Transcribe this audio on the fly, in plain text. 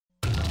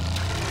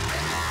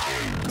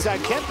inside.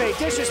 Kempe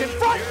dishes in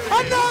front.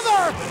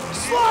 Another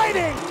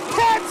sliding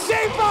head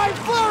saved by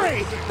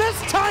Fleury. This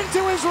time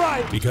to his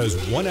right. Because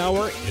 1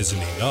 hour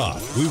isn't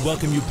enough. We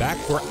welcome you back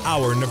for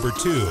hour number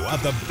 2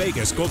 of the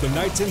Vegas Golden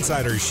Knights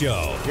Insider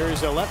Show.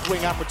 Here's a left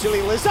wing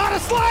opportunity. Lozada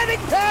sliding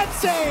pad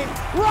save.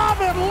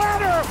 Robin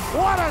Lehner.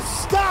 What a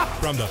stop.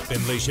 From the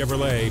Findlay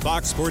Chevrolet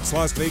Fox Sports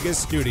Las Vegas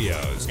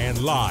studios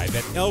and live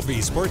at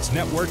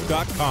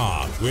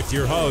lvsportsnetwork.com with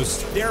your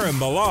hosts Darren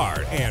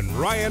Millard and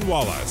Ryan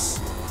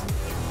Wallace.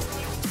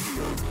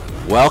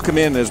 Welcome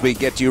in as we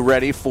get you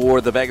ready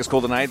for the Vegas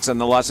Golden Knights and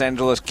the Los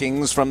Angeles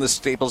Kings from the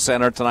Staples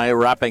Center tonight,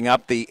 wrapping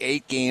up the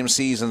 8-game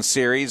season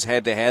series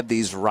head-to-head.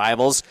 These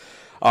rivals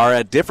are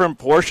at different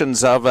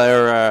portions of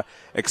their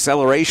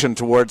acceleration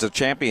towards a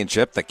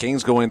championship. The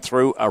Kings going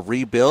through a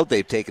rebuild.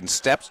 They've taken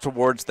steps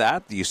towards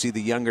that. You see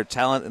the younger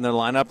talent in their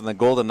lineup, and the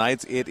Golden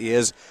Knights, it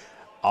is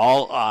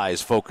all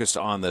eyes focused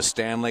on the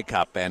Stanley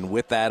Cup. And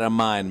with that in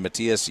mind,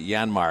 Matthias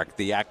Janmark,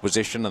 the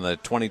acquisition on the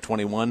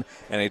 2021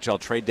 NHL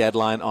trade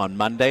deadline on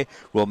Monday,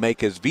 will make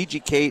his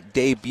VGK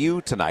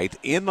debut tonight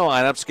in the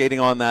lineup,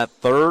 skating on that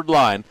third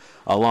line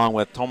along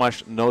with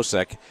Tomas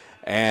Nosek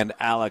and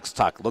Alex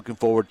Tuch. Looking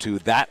forward to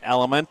that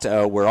element.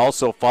 We're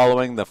also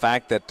following the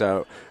fact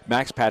that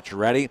Max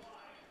Pacioretty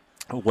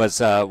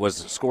was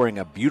scoring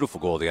a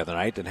beautiful goal the other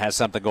night and has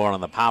something going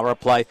on the power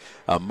play.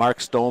 Mark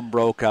Stone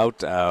broke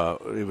out.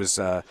 It was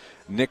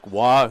Nick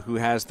Waugh who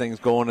has things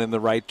going in the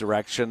right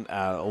direction.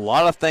 A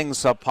lot of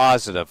things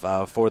positive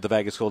for the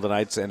Vegas Golden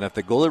Knights, and if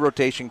the goalie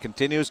rotation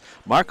continues,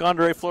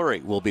 Marc-Andre Fleury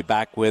will be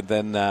back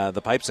within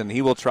the pipes, and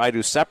he will try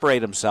to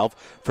separate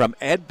himself from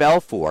Ed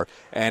Belfour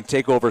and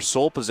take over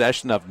sole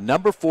possession of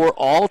number 4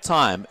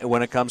 all-time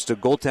when it comes to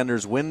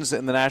goaltenders' wins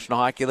in the National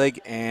Hockey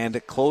League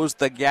and close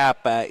the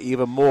gap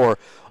even more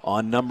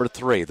on number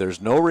 3.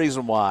 There's no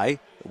reason why,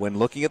 when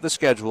looking at the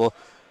schedule,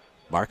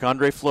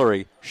 Marc-Andre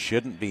Fleury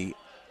shouldn't be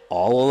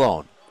all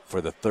alone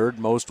for the third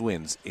most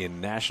wins in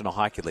National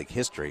Hockey League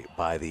history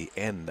by the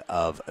end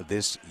of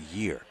this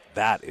year.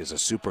 That is a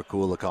super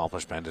cool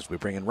accomplishment as we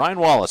bring in Ryan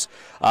Wallace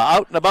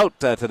out and about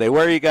today.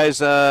 Where are you guys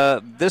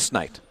this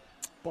night?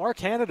 Bar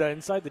Canada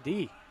inside the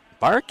D.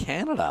 Bar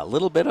Canada, a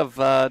little bit of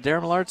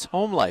Darren Millard's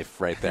home life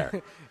right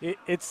there.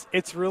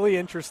 It's really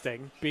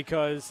interesting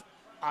because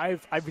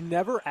I've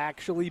never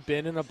actually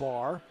been in a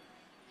bar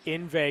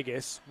in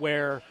Vegas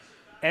where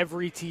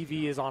every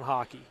TV is on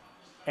hockey.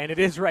 And it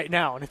is right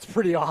now, and it's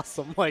pretty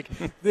awesome. Like,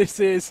 this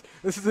is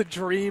a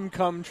dream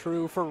come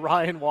true for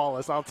Ryan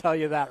Wallace. I'll tell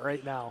you that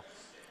right now.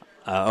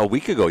 A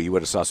week ago, you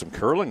would have saw some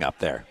curling up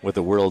there with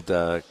the World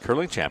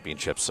Curling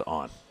Championships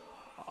on.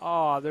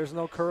 Oh, there's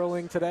no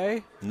curling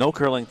today? No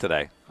curling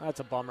today. That's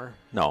a bummer.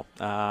 No,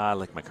 I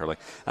like my curling.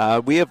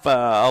 We have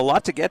a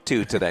lot to get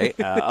to today,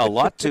 a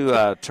lot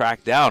to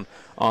track down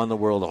on the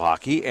world of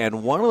hockey,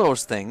 and one of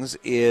those things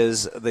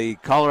is the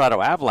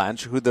Colorado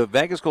Avalanche, who the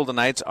Vegas Golden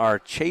Knights are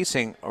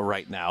chasing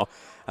right now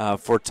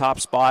for top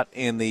spot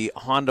in the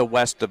Honda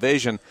West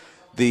Division.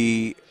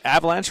 The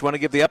Avalanche, you want to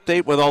give the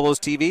update with all those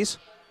TVs?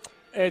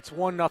 It's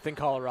 1-0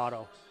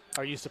 Colorado.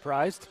 Are you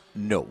surprised?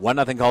 No.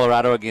 1-0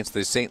 Colorado against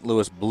the St.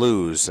 Louis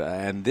Blues.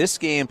 And this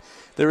game,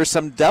 there was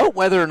some doubt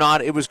whether or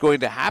not it was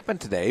going to happen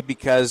today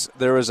because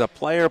there was a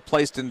player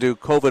placed into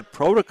COVID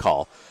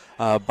protocol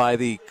by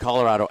the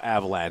Colorado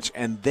Avalanche.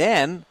 And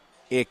then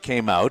it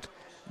came out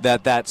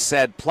that that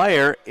said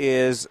player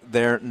is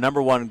their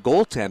number 1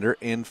 goaltender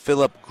in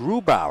Philip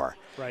Grubauer.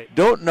 Right.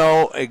 Don't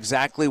know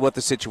exactly what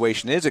the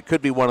situation is. It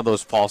could be one of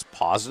those false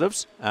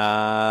positives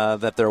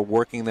that they're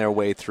working their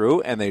way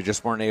through, and they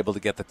just weren't able to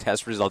get the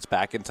test results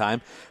back in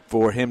time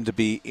for him to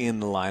be in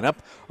the lineup,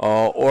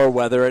 or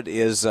whether it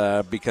is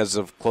because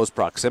of close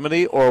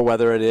proximity, or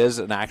whether it is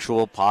an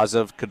actual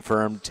positive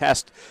confirmed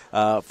test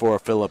for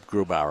Philip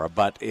Grubauer.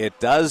 But it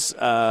does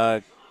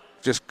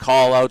just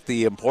call out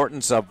the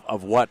importance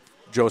of what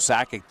Joe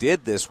Sakic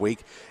did this week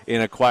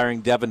in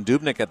acquiring Devan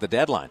Dubnyk at the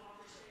deadline.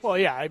 Well,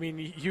 yeah, I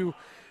mean, you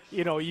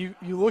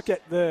look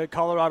at the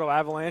Colorado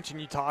Avalanche and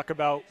you talk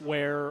about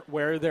where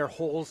their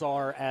holes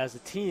are as a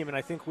team, and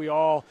I think we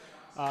all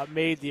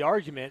made the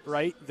argument,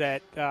 right,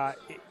 that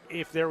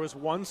if there was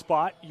one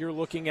spot you're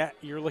looking at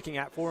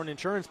for an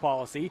insurance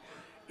policy,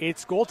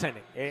 it's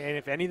goaltending. And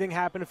if anything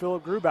happened to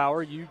Philip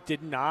Grubauer, you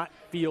did not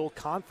feel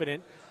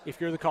confident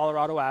if you're the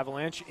Colorado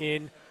Avalanche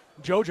in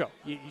JoJo.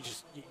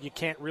 You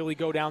can't really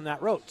go down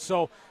that road.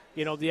 So,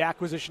 the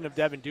acquisition of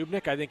Devan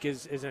Dubnyk, I think,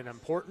 is an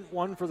important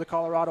one for the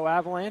Colorado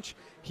Avalanche.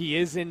 He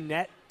is in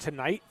net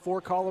tonight for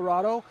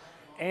Colorado,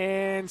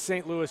 and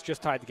St. Louis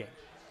just tied the game.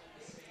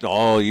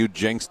 Oh, you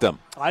jinxed him.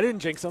 I didn't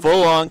jinx him.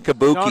 Full on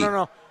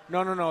kabuki.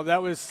 No.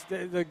 That was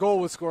the goal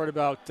was scored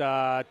about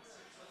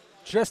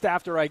just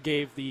after I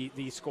gave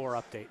the score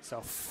update. So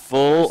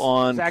full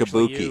on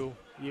kabuki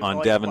you on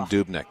Devan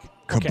Dubnyk.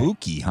 Okay.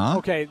 Kabuki, huh?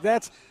 Okay,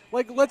 that's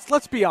like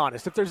let's be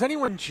honest. If there's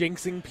anyone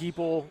jinxing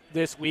people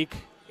this week,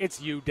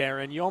 it's you,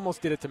 Darren. You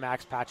almost did it to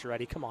Max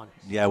Pacioretty. Come on.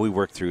 Yeah, we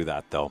worked through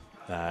that, though.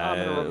 I'm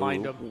going to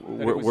remind him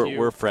that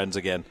we're friends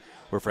again.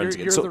 We're friends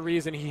again. You're So the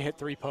reason he hit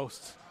 3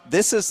 posts.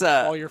 this is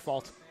all your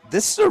fault.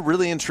 This is a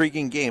really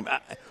intriguing game.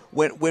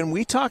 When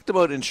we talked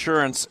about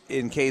insurance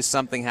in case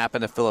something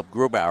happened to Philip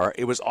Grubauer,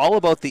 it was all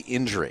about the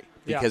injury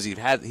because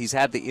he's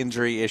had the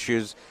injury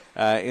issues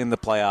in the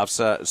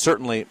playoffs,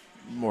 certainly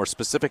more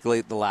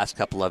specifically the last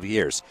couple of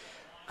years.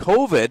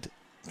 COVID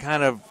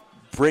kind of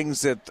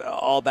brings it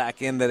all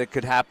back in that it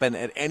could happen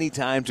at any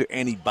time to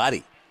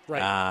anybody.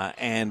 Right.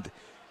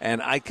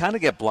 And I kind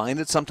of get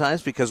blinded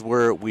sometimes because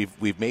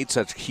we've made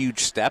such huge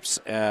steps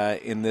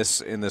in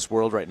this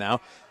world right now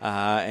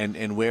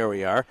and where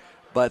we are.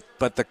 But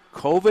the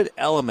COVID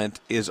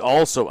element is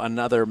also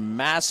another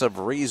massive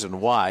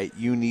reason why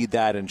you need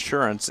that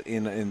insurance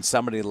in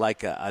somebody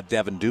like a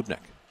Devan Dubnyk.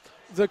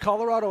 The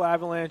Colorado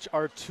Avalanche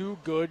are too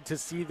good to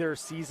see their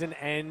season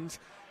end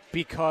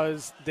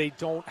because they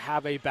don't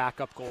have a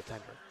backup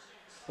goaltender.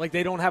 Like,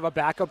 they don't have a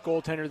backup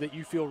goaltender that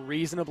you feel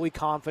reasonably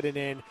confident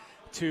in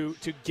to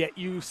get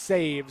you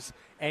saves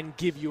and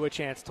give you a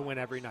chance to win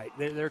every night.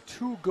 They're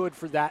too good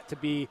for that to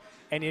be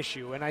an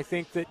issue. And I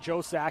think that Joe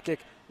Sakic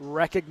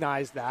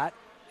recognized that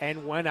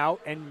and went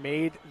out and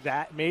made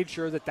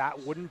sure that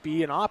wouldn't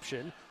be an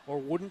option or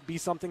wouldn't be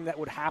something that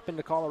would happen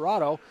to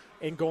Colorado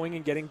in going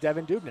and getting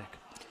Devan Dubnyk.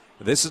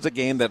 This is a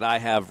game that I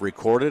have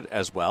recorded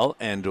as well,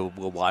 and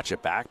we'll watch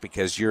it back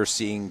because you're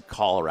seeing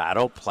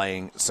Colorado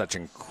playing such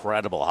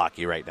incredible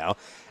hockey right now,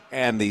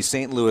 and the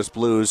St. Louis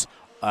Blues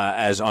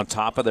as on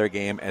top of their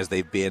game as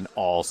they've been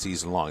all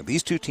season long.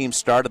 These two teams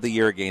started the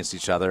year against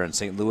each other, and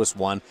St. Louis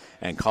won,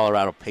 and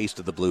Colorado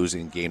pasted the Blues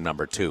in game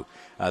number 2.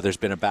 There's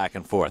been a back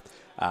and forth,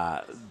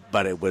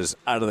 but it was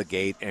out of the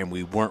gate, and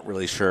we weren't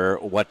really sure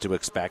what to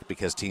expect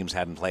because teams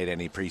hadn't played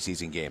any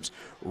preseason games.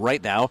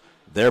 Right now,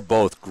 they're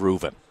both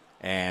grooving,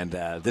 and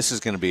this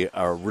is going to be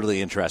a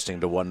really interesting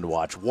one to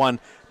watch. One,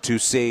 to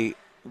see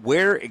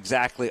where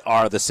exactly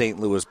are the St.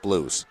 Louis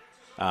Blues.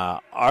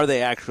 Are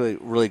they actually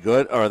really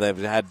good, or they've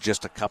had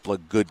just a couple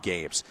of good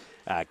games?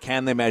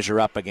 Can they measure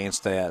up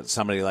against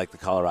somebody like the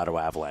Colorado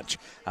Avalanche?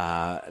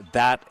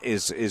 That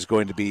is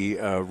going to be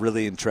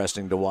really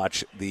interesting to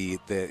watch the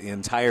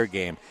entire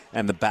game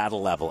and the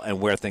battle level and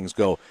where things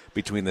go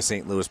between the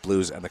St. Louis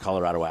Blues and the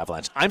Colorado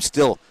Avalanche. I'm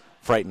still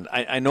frightened.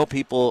 I know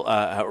people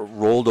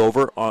rolled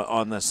over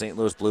on the St.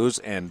 Louis Blues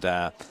and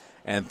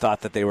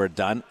thought that they were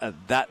done.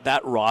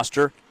 That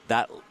roster,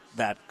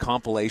 that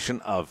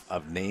compilation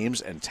of names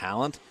and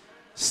talent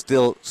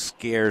still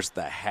scares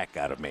the heck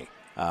out of me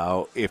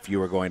if you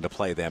were going to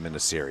play them in a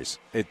series.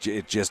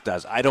 It just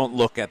does. I don't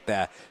look at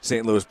the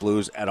St. Louis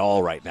Blues at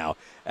all right now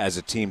as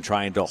a team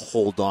trying to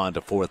hold on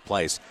to fourth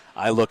place.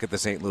 I look at the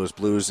St. Louis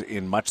Blues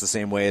in much the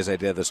same way as I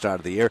did at the start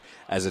of the year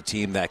as a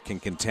team that can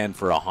contend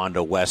for a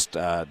Honda West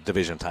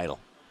division title.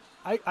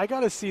 I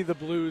got to see the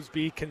Blues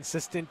be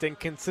consistent and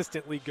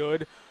consistently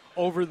good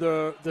over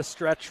the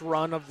stretch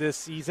run of this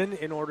season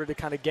in order to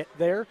kind of get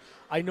there.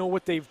 I know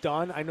what they've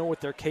done. I know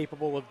what they're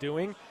capable of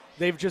doing.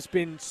 They've just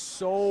been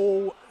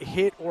so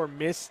hit or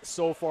miss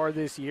so far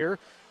this year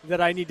that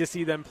I need to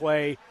see them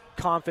play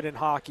confident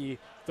hockey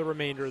the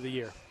remainder of the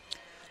year.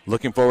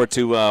 Looking forward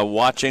to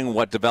watching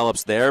what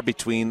develops there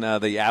between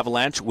the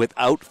Avalanche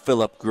without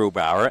Philip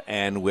Grubauer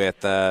and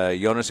with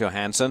Jonas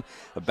Johansson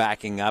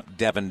backing up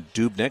Devan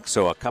Dubnyk.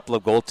 So a couple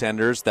of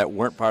goaltenders that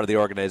weren't part of the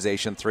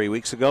organization 3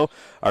 weeks ago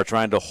are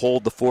trying to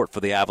hold the fort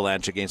for the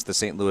Avalanche against the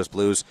St. Louis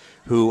Blues,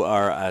 who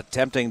are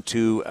attempting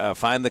to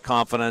find the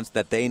confidence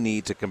that they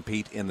need to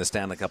compete in the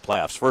Stanley Cup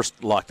playoffs.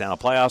 First, lock down a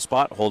playoff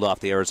spot, hold off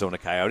the Arizona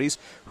Coyotes,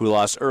 who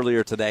lost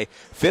earlier today.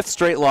 5th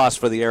straight loss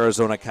for the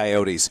Arizona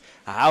Coyotes.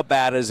 How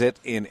bad is it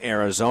in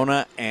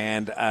Arizona?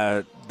 And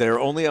they're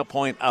only a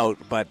point out,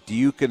 but do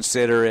you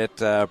consider it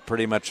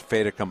pretty much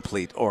fait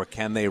accompli, or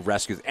can they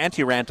rescue?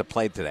 Antti Ranta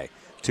played today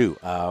too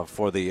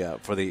for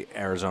the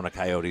Arizona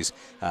Coyotes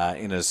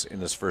in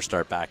his first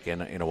start back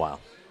in a while.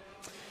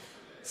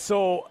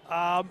 So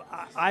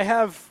I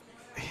have,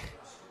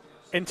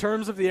 in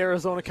terms of the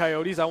Arizona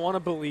Coyotes, I want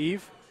to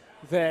believe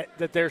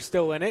that they're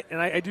still in it,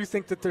 and I do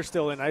think that they're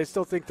still in. I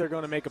still think they're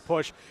going to make a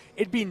push.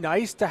 It'd be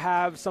nice to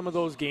have some of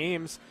those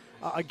games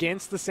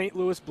against the St.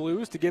 Louis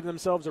Blues to give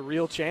themselves a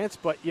real chance,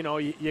 but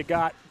you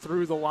got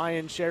through the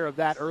lion's share of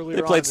that earlier.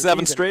 They played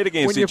 7 straight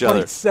against each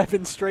other.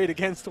 7 straight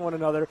against one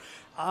another.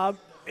 I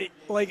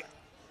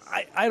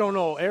don't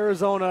know.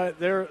 Arizona,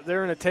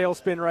 they're in a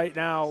tailspin right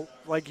now.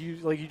 Like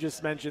you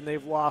just mentioned,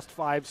 they've lost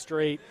 5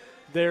 straight.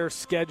 Their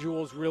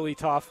schedule is really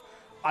tough.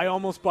 I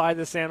almost buy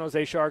the San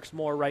Jose Sharks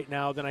more right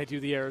now than I do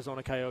the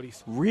Arizona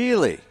Coyotes.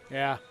 Really?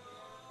 Yeah.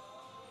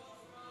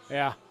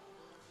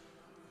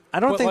 I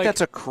don't think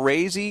that's a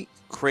crazy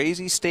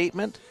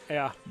statement.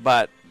 Yeah.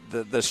 But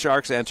the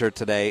Sharks entered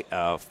today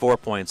 4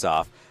 points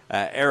off.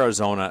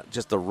 Arizona,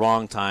 just the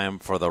wrong time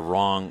for the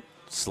wrong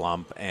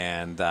slump,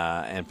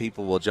 and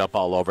people will jump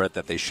all over it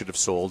that they should have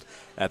sold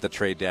at the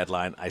trade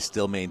deadline. I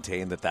still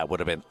maintain that would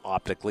have been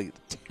optically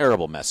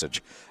terrible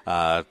message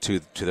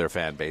to their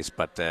fan base.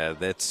 But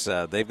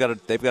they've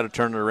got to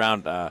turn it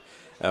around.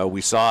 We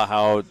saw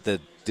how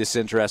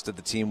disinterested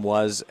the team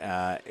was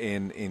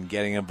in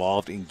getting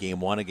involved in Game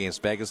 1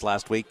 against Vegas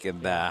last week,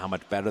 and how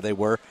much better they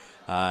were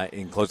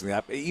in closing the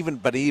gap. Even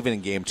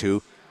in Game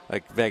 2,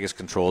 like Vegas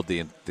controlled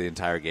the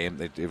entire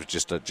game. It was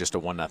just a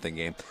 1-0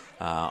 game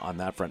on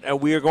that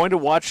front. We are going to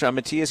watch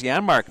Mattias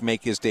Janmark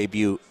make his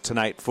debut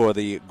tonight for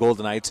the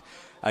Golden Knights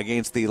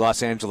against the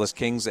Los Angeles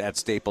Kings at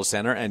Staples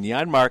Center. And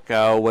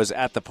Janmark was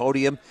at the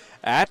podium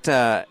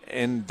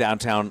in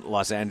downtown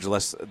Los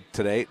Angeles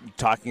today,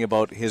 talking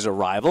about his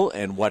arrival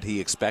and what he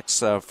expects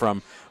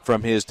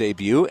from his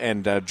debut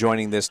and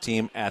joining this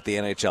team at the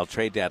NHL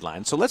trade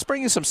deadline. So let's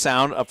bring you some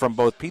sound from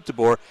both Pete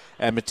DeBoer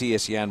and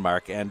Mattias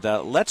Janmark. And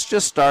let's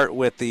just start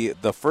with the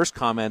first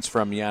comments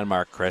from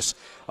Janmark, Chris,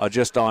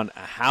 just on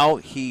how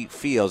he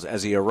feels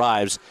as he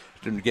arrives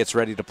and gets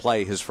ready to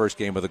play his first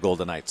game with the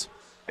Golden Knights.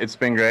 It's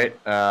been great.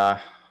 I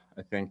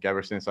think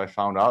ever since I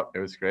found out, it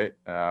was great.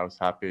 I was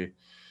happy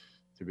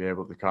to be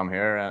able to come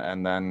here.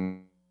 And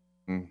then,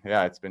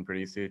 it's been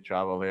pretty easy to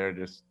travel here.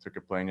 Just took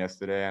a plane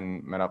yesterday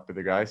and met up with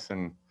the guys.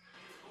 And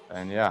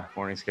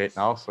morning skate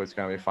now. So it's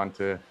going to be fun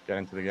to get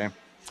into the game.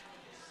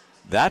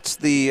 That's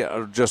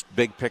the just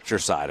big picture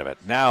side of it.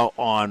 Now,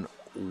 on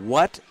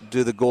what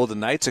do the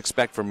Golden Knights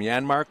expect from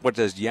Janmark? What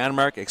does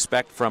Janmark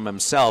expect from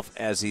himself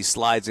as he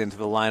slides into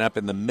the lineup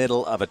in the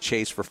middle of a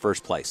chase for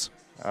first place?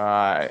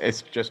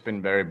 It's just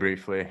been very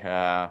briefly,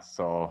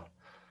 so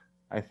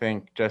I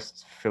think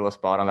just fill a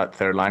spot on that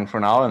third line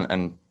for now,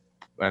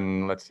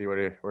 and let's see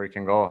where he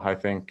can go. I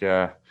think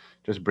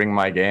just bring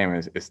my game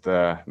is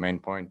the main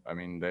point. I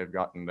mean, they've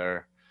gotten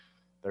their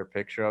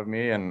picture of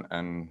me,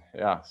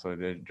 so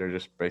they're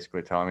just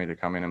basically telling me to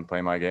come in and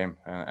play my game,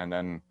 and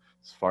then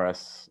as far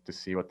as to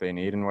see what they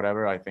need and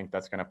whatever, I think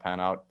that's going to pan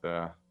out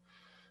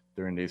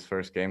during these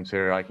first games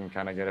here. I can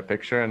kind of get a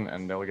picture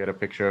and they'll get a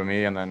picture of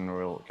me, and then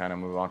we'll kind of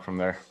move on from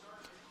there.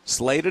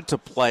 Slated to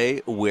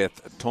play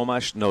with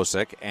Tomas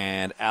Nosek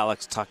and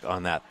Alex Tuch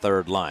on that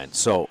third line.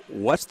 So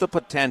what's the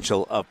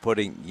potential of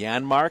putting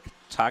Janmark,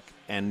 Tuch,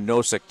 and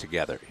Nosek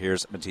together?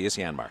 Here's Mattias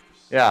Janmark.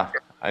 Yeah,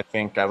 I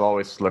think I've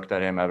always looked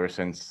at him ever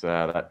since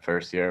that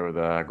first year with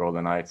the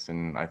Golden Knights,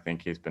 and I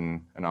think he's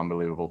been an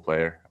unbelievable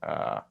player.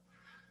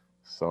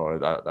 So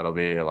that'll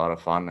be a lot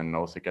of fun, and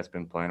Nosek has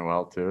been playing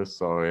well too.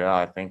 So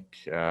I think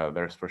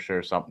there's for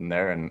sure something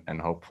there,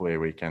 and hopefully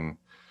we can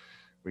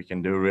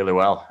do really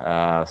well.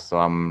 So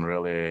I'm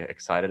really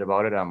excited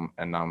about it,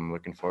 and I'm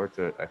looking forward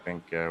to it. I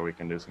think we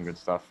can do some good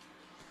stuff.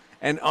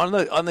 And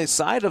on the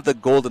side of the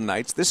Golden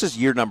Knights, this is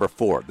year number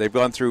 4. They've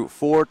gone through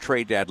 4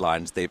 trade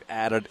deadlines. They've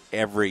added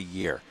every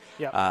year.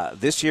 Yep.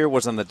 This year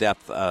was on the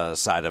depth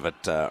side of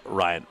it,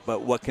 Ryan.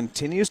 But what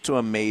continues to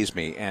amaze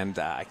me, and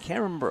I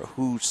can't remember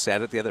who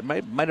said it the other, it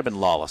might have been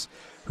Lawless,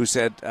 who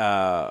said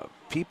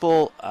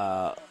people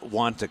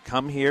want to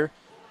come here,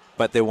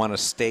 but they want to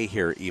stay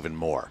here even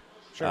more.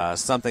 Sure.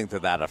 Something to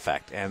that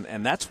effect.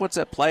 And that's what's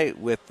at play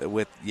with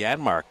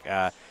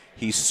Janmark.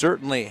 He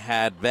certainly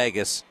had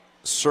Vegas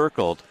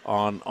circled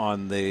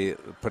on the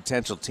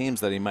potential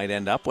teams that he might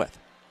end up with.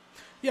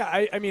 Yeah,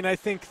 I mean, I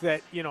think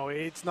that,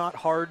 it's not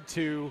hard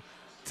to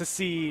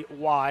see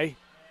why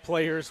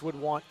players would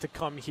want to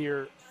come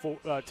here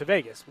to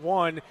Vegas.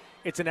 One,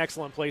 it's an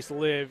excellent place to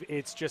live.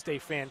 It's just a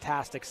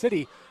fantastic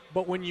city.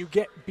 But when you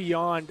get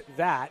beyond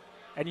that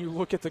and you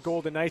look at the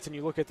Golden Knights and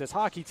you look at this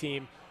hockey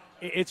team,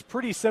 it's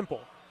pretty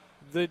simple.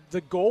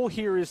 The goal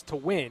here is to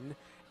win,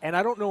 and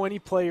I don't know any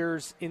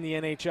players in the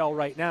NHL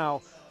right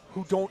now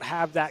who don't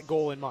have that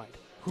goal in mind,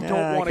 who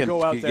don't want to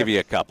go out there. Give you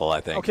a couple,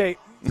 I think. Okay.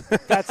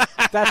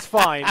 That's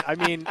fine. I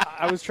mean,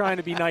 I was trying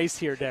to be nice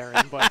here,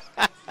 Darren, but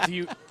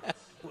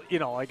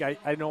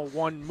I know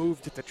one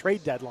moved at the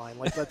trade deadline.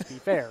 Like, let's be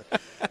fair.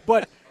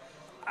 But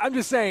I'm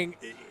just saying,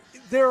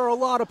 there are a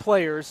lot of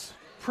players,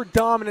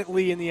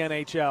 predominantly in the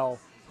NHL,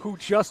 who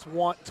just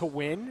want to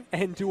win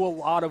and do a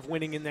lot of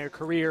winning in their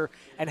career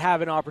and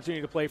have an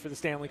opportunity to play for the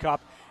Stanley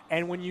Cup.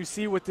 And when you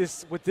see what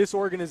this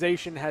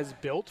organization has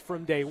built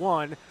from day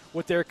one,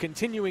 what they're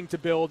continuing to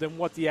build and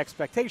what the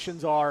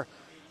expectations are,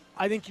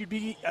 I think you'd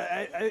be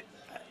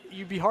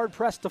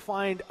hard-pressed to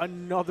find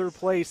another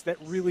place that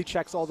really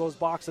checks all those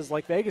boxes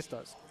like Vegas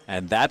does.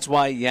 And that's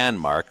why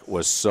Janmark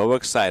was so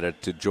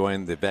excited to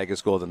join the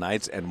Vegas Golden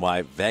Knights and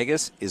why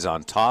Vegas is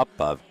on top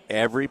of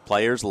every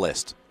player's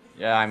list.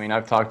 Yeah, I mean,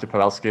 I've talked to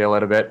Pavelski a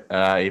little bit,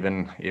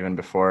 even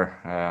before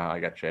I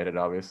got traded,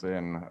 obviously,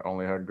 and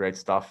only heard great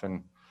stuff.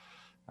 And,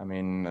 I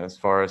mean, as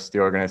far as the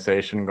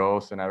organization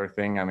goes and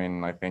everything, I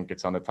mean, I think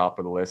it's on the top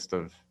of the list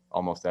of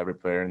almost every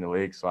player in the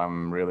league, so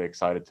I'm really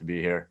excited to be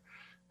here.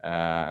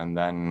 And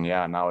then,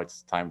 now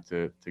it's time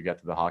to get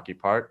to the hockey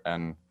part,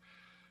 and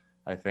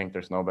I think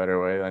there's no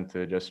better way than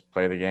to just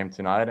play the game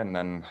tonight and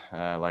then,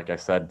 like I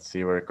said,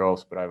 see where it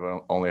goes. But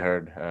I've only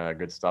heard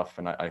good stuff,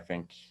 and I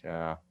think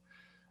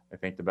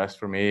the best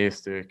for me is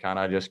to kind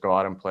of just go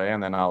out and play,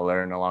 and then I'll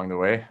learn along the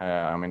way.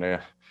 I'm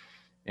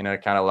in a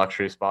kind of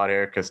luxury spot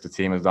here because the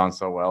team has done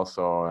so well,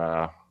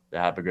 so they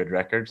have a good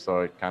record,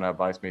 so it kind of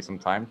buys me some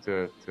time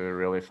to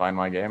really find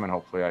my game, and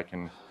hopefully I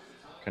can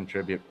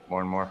contribute more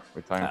and more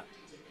with time.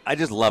 I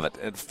just love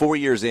it. 4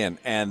 years in,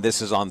 and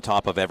this is on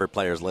top of every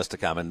player's list to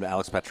come. And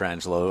Alex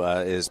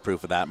Pietrangelo is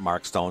proof of that.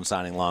 Mark Stone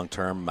signing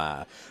long-term.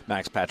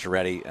 Max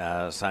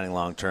Pacioretty signing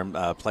long-term.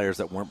 Players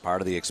that weren't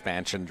part of the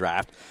expansion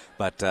draft.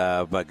 but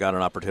got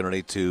an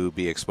opportunity to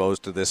be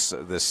exposed to this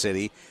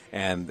city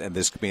and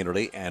this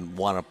community and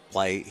want to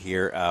play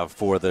here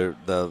for the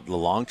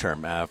long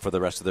term, for the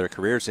rest of their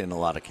careers in a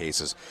lot of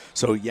cases.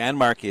 So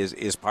Janmark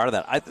is part of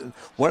that.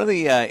 One of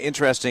the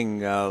interesting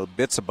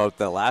bits about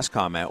the last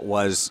comment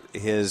was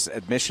his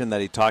admission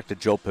that he talked to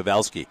Joe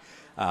Pavelski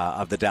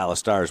of the Dallas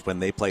Stars when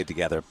they played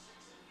together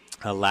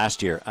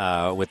last year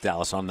with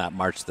Dallas on that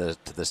march to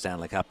the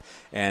Stanley Cup,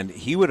 and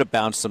he would have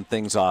bounced some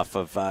things off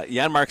of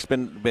Janmark's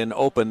been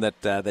open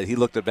that he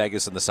looked at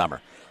Vegas in the summer,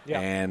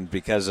 and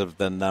because of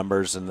the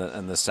numbers and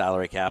the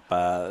salary cap,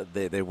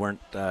 they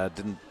weren't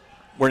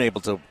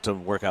able to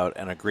work out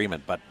an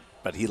agreement, but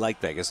he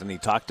liked Vegas, and he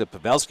talked to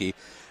Pavelski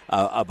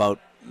about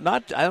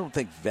I don't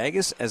think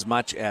Vegas as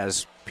much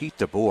as Pete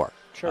DeBoer,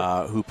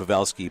 who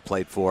Pavelski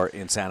played for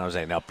in San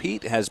Jose. Now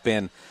Pete has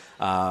been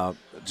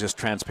just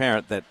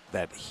transparent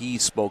that he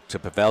spoke to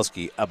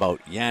Pavelski about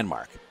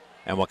Janmark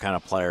and what kind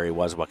of player he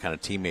was, what kind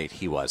of teammate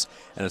he was.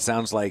 And it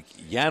sounds like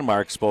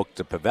Janmark spoke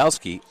to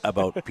Pavelski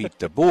about Pete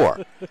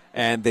DeBoer.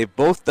 And they've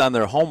both done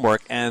their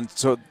homework. And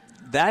so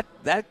that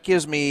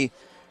gives me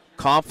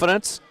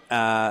confidence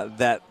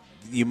that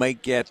you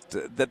might get,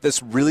 that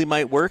this really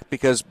might work,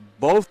 because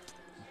both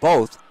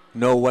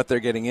know what they're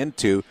getting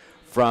into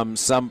from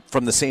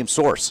the same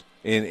source.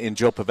 In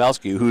Joe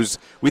Pavelski,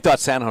 we thought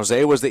San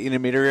Jose was the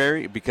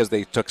intermediary because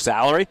they took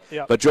salary,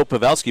 but Joe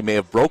Pavelski may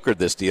have brokered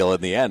this deal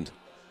in the end.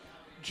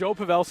 Joe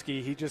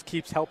Pavelski, he just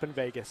keeps helping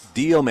Vegas.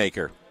 Deal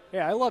maker.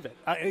 Yeah, I love it.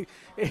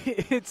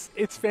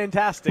 It's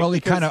fantastic. Well, he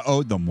kind of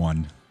owed them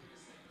one.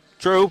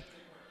 True.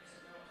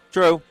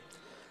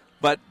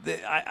 But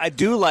I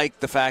do like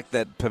the fact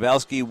that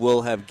Pavelski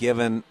will have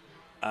given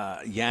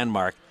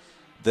Janmark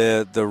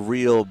the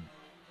real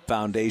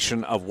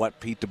foundation of what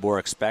Pete DeBoer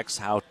expects,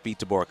 how Pete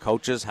DeBoer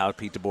coaches, how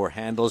Pete DeBoer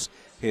handles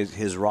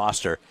his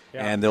roster,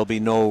 and there'll be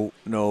no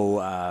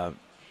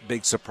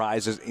big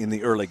surprises in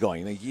the early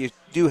going. You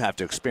do have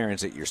to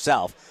experience it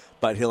yourself,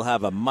 but he'll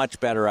have a much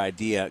better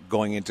idea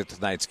going into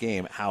tonight's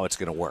game how it's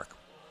going to work.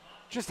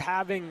 Just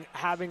having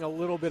a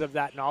little bit of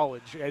that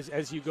knowledge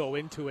as you go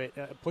into it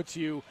puts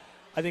you,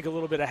 I think, a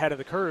little bit ahead of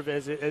the curve,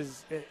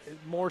 as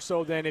more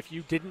so than if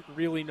you didn't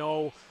really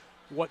know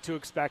what to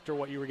expect or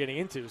what you were getting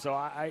into. So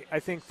I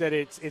think that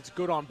it's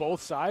good on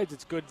both sides.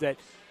 It's good that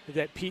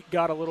Pete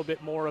got a little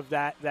bit more of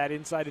that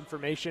inside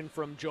information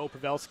from Joe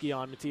Pavelski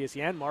on Mattias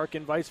Janmark,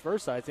 and vice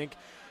versa. I think,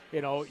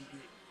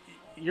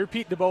 you're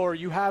Pete DeBoer.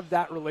 You have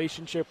that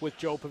relationship with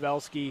Joe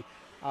Pavelski.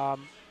 I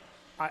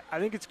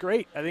think it's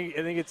great. I think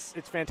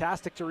it's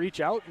fantastic to reach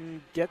out and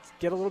get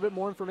a little bit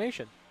more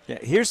information. Yeah,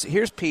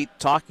 here's Pete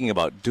talking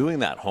about doing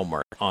that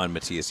homework on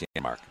Mattias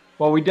Janmark.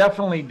 Well, we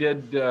definitely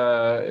did,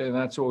 and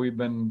that's what we've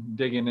been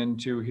digging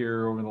into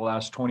here over the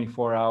last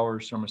 24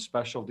 hours from a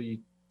specialty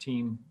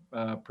team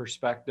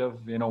perspective,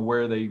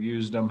 where they've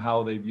used him,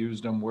 how they've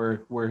used him,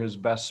 where his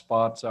best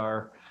spots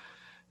are.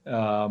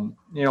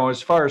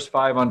 As far as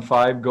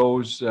 5-on-5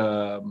 goes,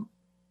 I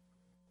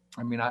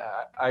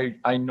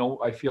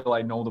feel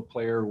I know the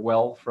player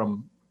well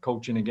from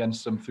coaching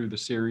against him through the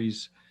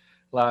series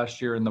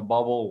last year in the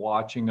bubble,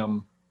 watching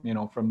him,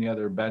 from the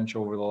other bench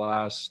over the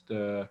last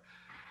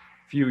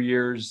few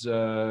years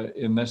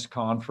in this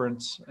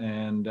conference,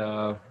 and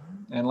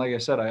like I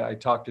said, I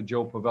talked to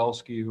Joe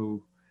Pavelski,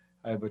 who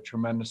I have a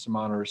tremendous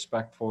amount of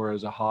respect for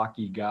as a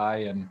hockey guy,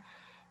 and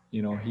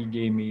he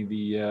gave me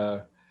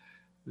the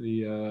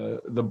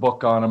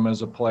book on him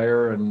as a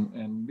player,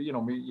 and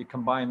you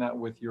combine that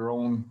with your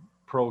own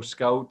pro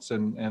scouts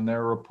and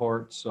their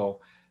reports, so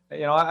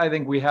I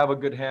think we have a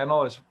good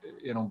handle. As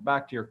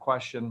back to your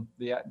question,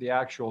 the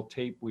actual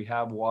tape we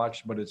have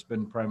watched, but it's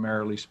been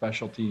primarily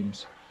special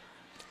teams.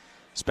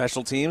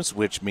 Special teams,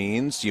 which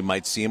means you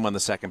might see him on the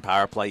second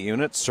power play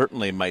unit.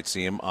 Certainly might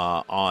see him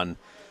on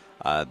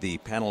the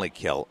penalty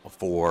kill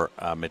for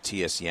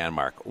Mattias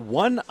Janmark.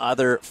 One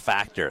other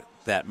factor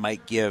that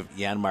might give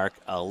Janmark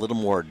a little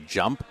more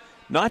jump,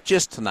 not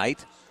just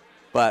tonight,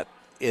 but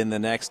in the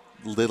next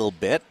little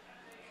bit,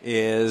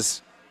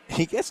 is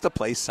he gets to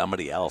play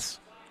somebody else.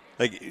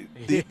 Like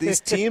these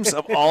teams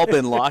have all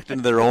been locked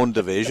into their own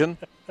division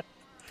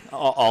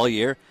all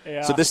year.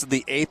 Yeah. So this is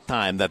the 8th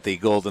time that the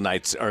Golden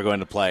Knights are going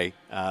to play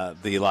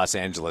the Los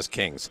Angeles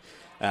Kings.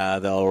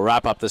 They'll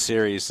wrap up the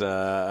series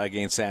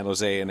against San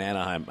Jose and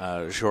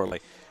Anaheim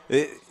shortly.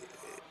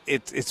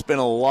 It's been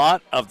a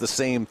lot of the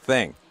same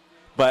thing.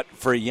 But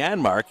for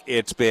Janmark,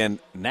 it's been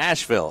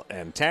Nashville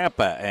and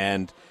Tampa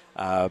and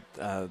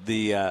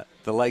the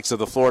likes of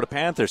the Florida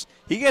Panthers.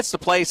 He gets to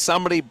play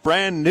somebody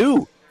brand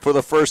new for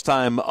the first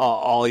time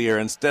all year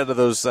instead of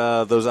those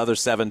other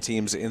 7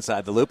 teams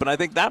inside the loop. And I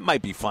think that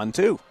might be fun,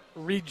 too.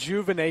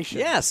 Rejuvenation.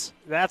 Yes.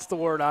 That's the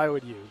word I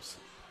would use.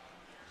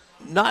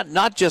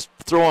 Not just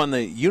throw on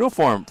the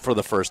uniform for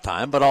the first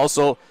time, but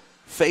also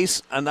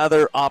face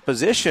another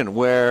opposition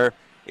where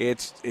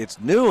it's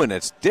new and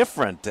it's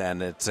different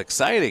and it's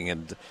exciting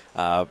and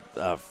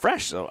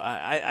fresh. So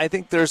I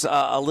think there's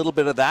a little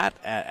bit of that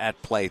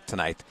at play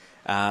tonight.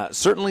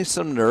 Certainly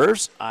some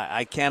nerves.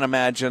 I can't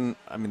imagine.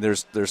 I mean,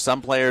 there's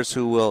some players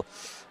who will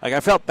Like, I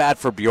felt bad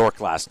for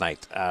Bjork last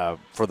night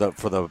for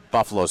the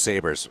Buffalo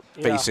Sabres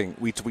facing.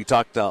 We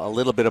talked a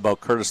little bit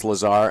about Curtis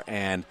Lazar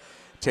and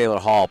Taylor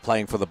Hall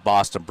playing for the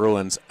Boston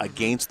Bruins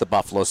against the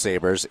Buffalo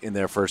Sabres in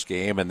their first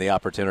game, and the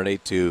opportunity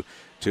to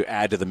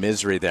add to the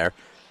misery there.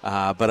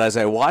 But as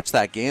I watched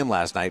that game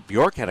last night,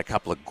 Bjork had a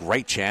couple of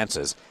great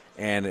chances,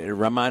 and it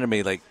reminded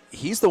me, like,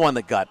 he's the one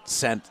that got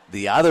sent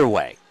the other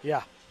way.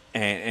 Yeah.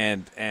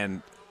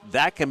 And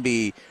that can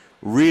be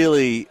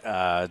really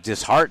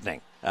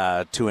disheartening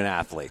to an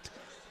athlete.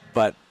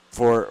 But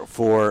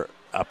for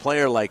a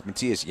player like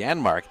Mattias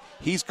Janmark,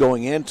 he's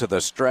going into the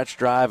stretch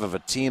drive of a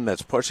team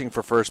that's pushing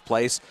for first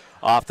place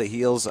off the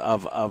heels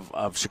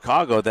of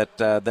Chicago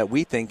that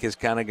we think is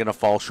kind of going to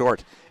fall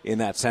short in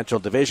that Central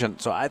Division.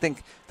 So I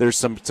think there's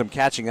some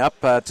catching up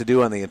to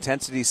do on the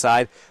intensity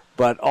side,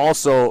 but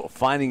also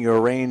finding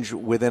your range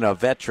within a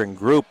veteran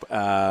group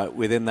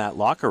within that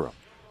locker room.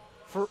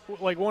 For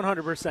like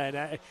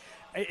 100%.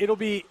 It'll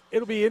be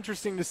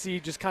interesting to see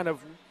just kind of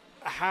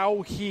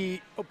how he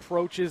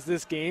approaches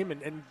this game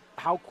and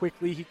how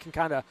quickly he can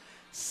kind of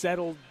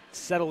settle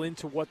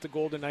into what the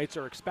Golden Knights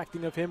are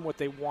expecting of him, what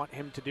they want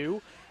him to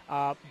do.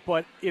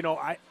 But,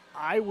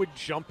 I would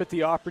jump at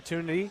the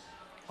opportunity,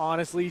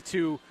 honestly,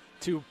 to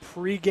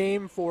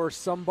pregame for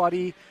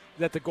somebody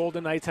that the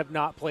Golden Knights have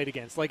not played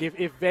against. Like,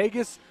 if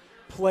Vegas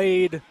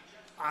played,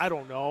 I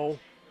don't know,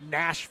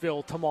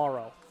 Nashville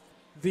tomorrow,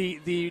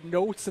 the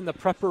notes and the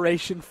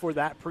preparation for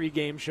that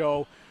pregame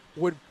show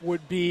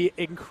would be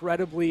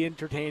incredibly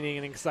entertaining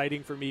and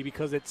exciting for me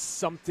because it's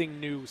something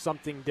new,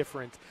 something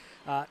different.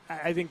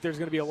 I think there's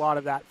going to be a lot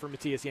of that for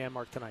Mattias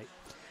Janmark tonight.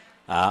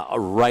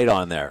 Right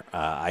on there.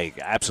 I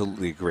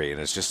absolutely agree,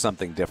 and it's just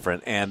something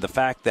different. And the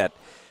fact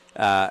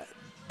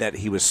that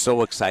he was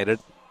so excited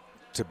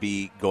to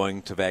be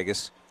going to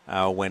Vegas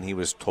when he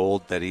was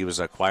told that he was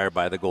acquired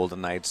by the Golden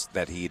Knights,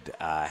 that he'd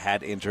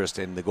had interest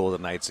in the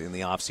Golden Knights in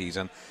the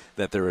offseason,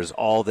 that there is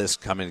all this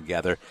coming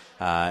together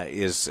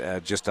is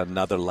just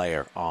another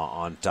layer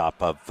on top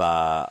of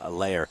a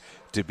layer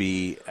to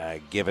be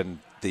given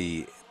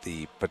the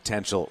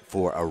potential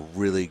for a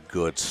really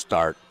good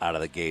start out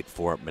of the gate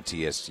for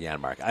Mattias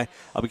Janmark.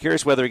 I'll be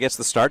curious whether he gets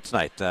the start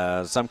tonight.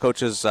 Some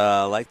coaches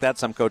like that.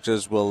 Some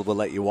coaches will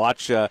let you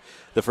watch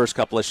the first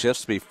couple of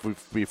shifts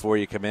before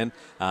you come in.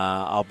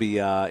 I'll be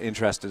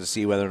interested to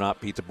see whether or not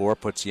Pete DeBoer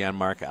puts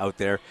Janmark out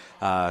there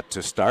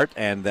to start.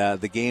 And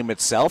the game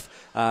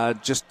itself,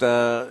 just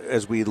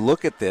as we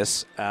look at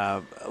this,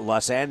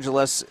 Los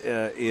Angeles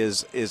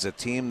is a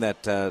team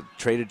that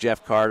traded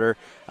Jeff Carter.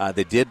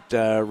 They did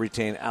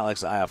retain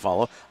Alex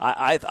Iafallo.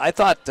 I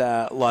thought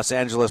Los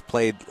Angeles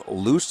played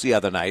loose the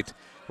other night,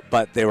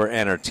 but they were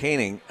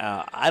entertaining.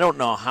 I don't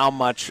know how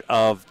much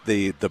of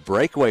the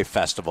breakaway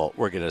festival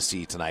we're going to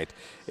see tonight.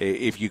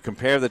 If you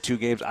compare the two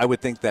games, I would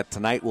think that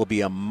tonight will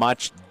be a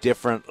much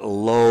different,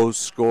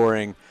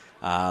 low-scoring,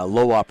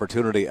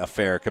 low-opportunity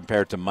affair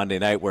compared to Monday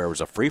night where it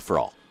was a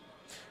free-for-all.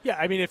 Yeah,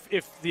 I mean,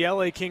 if the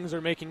LA Kings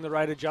are making the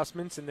right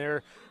adjustments and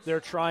they're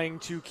trying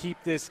to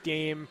keep this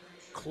game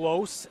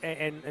close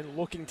and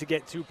looking to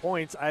get 2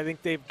 points, I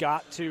think they've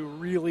got to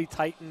really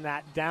tighten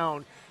that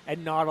down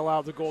and not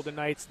allow the Golden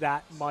Knights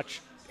that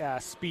much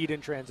speed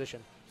in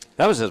transition.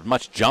 That was as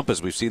much jump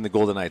as we've seen the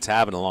Golden Knights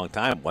have in a long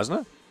time,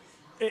 wasn't it?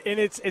 And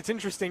it's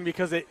interesting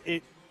because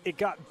it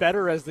got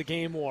better as the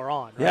game wore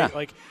on, right? Yeah.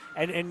 Like,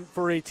 and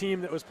for a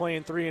team that was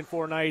playing 3 and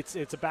 4 nights,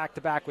 it's a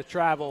back-to-back with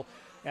travel.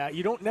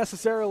 You don't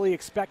necessarily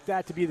expect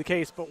that to be the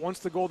case, but once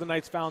the Golden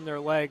Knights found their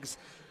legs,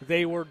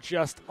 they were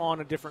just on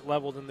a different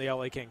level than the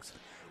LA Kings.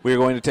 We are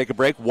going to take a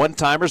break.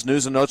 One-timers,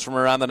 news and notes from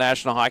around the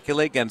National Hockey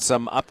League, and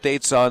some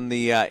updates on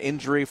the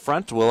injury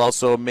front. We'll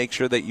also make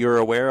sure that you're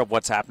aware of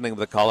what's happening with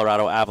the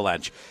Colorado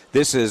Avalanche.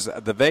 This is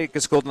the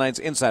Vegas Golden Knights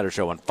Insider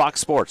Show on Fox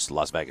Sports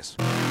Las Vegas.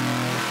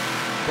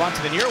 On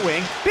to the near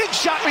wing. Big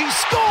shot. He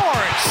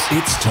scores!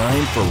 It's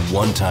time for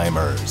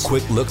One-Timers.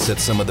 Quick looks at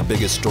some of the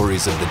biggest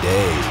stories of the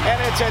day.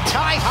 And it's a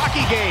tie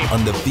hockey game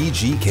on the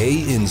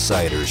VGK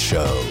Insider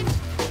Show.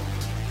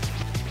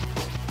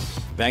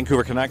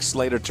 Vancouver Canucks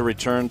slated to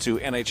return to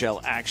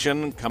NHL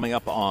action coming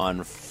up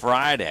on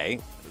Friday.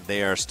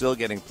 They are still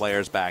getting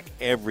players back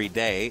every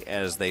day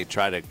as they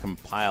try to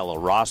compile a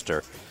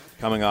roster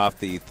coming off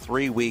the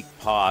 3-week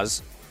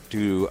pause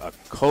due to a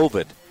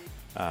COVID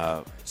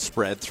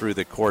spread through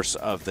the course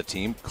of the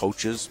team,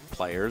 coaches,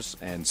 players,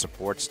 and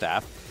support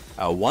staff.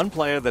 One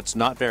player that's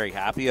not very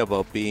happy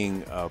about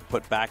being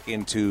put back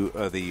into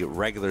the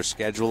regular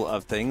schedule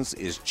of things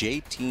is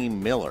JT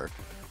Miller,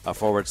 a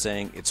forward,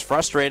 saying, "It's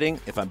frustrating.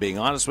 If I'm being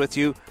honest with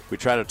you, we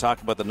try to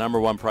talk about the number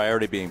one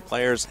priority being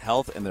players'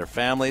 health and their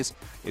families.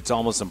 It's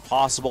almost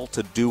impossible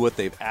to do what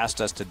they've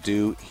asked us to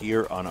do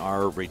here on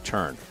our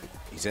return."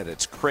 He said,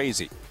 "It's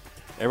crazy.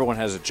 Everyone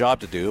has a job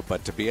to do,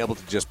 but to be able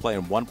to just play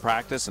in one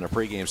practice and a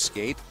pregame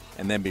skate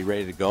and then be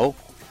ready to go,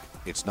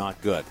 it's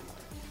not good."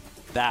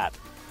 That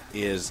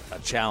is a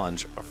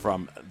challenge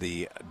from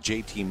the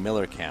JT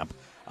Miller camp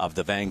of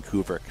the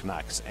Vancouver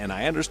Canucks. And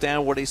I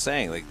understand what he's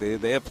saying. Like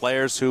they have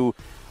players who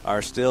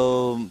are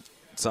still,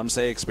 some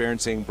say,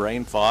 experiencing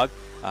brain fog.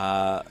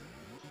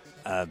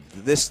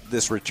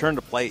 this return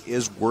to play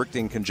is worked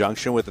in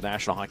conjunction with the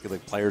National Hockey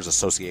League Players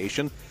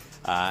Association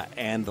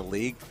and the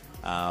league,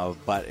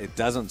 but it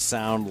doesn't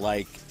sound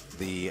like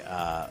the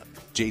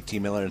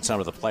JT Miller and some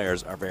of the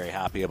players are very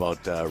happy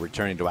about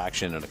returning to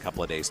action in a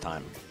couple of days'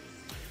 time.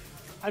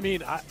 I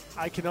mean,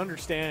 I can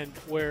understand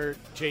where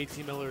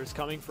JT Miller is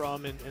coming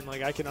from, and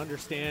like I can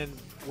understand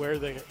where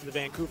the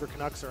Vancouver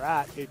Canucks are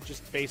at. It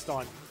just based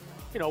on,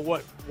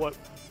 what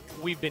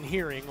we've been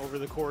hearing over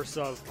the course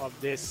of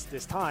this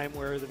time,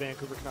 where the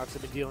Vancouver Canucks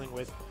have been dealing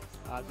with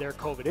their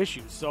COVID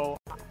issues. So,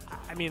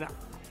 I mean,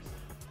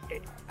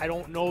 I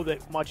don't know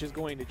that much is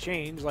going to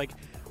change. Like,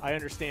 I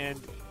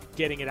understand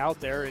getting it out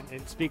there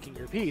and speaking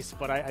your piece,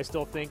 but I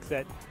still think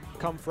that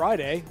come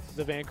Friday,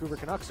 the Vancouver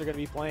Canucks are going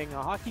to be playing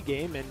a hockey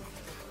game, and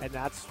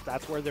that's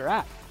where they're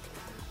at.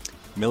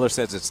 Miller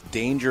says it's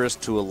dangerous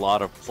to a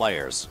lot of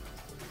players.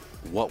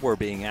 What we're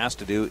being asked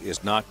to do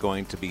is not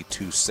going to be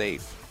too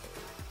safe.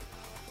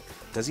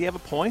 Does he have a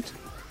point?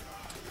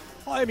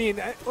 Well, I mean,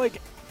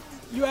 like,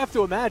 you have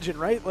to imagine,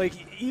 right? Like,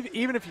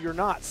 even if you're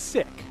not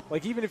sick,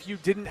 like, even if you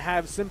didn't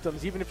have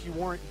symptoms, even if you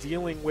weren't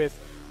dealing with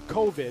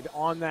COVID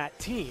on that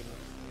team.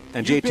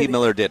 And JT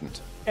Miller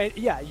didn't. And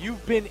yeah,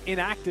 you've been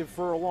inactive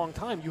for a long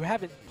time. You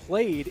haven't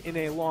played in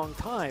a long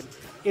time.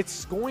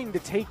 It's going to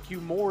take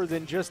you more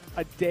than just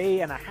a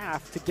day and a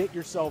half to get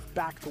yourself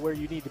back to where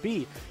you need to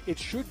be. It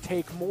should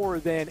take more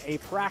than a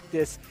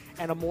practice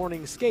and a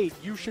morning skate.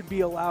 You should be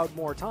allowed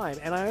more time.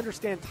 And I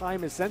understand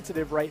time is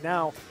sensitive right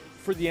now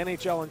for the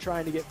NHL and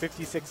trying to get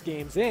 56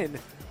 games in,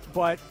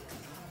 but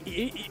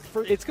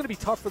it's going to be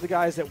tough for the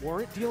guys that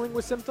weren't dealing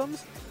with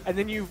symptoms, and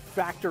then you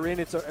factor in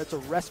it's a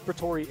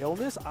respiratory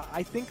illness.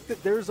 I think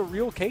that there's a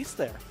real case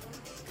there.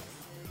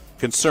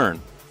 Concern,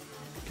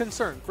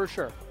 for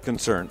sure.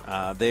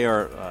 They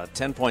are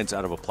 10 points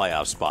out of a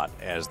playoff spot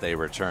as they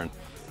return.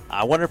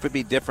 I wonder if it'd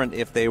be different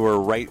if they were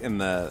right in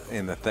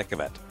the thick of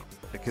it,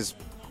 because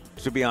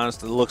to be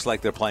honest, it looks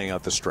like they're playing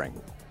out the string,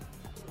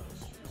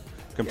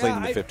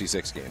 completing the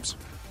 56 games.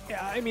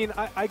 Yeah, I mean,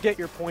 I get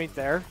your point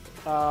there.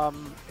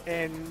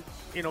 And,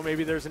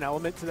 maybe there's an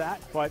element to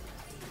that, but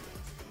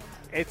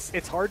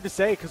it's hard to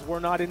say because we're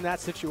not in that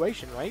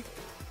situation, right?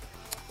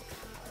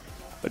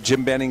 But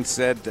Jim Benning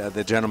said,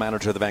 the general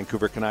manager of the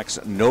Vancouver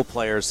Canucks, no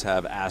players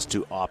have asked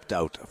to opt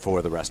out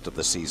for the rest of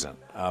the season.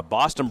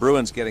 Boston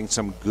Bruins getting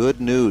some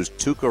good news.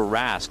 Tuukka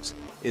Rask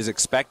is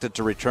expected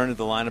to return to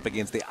the lineup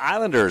against the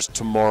Islanders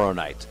tomorrow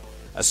night.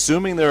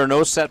 Assuming there are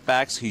no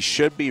setbacks, he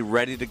should be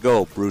ready to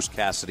go, Bruce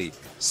Cassidy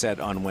said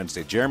on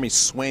Wednesday. Jeremy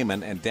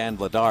Swayman and Dan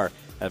Vladar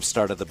have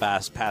started the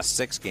past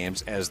 6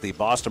 games as the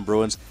Boston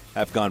Bruins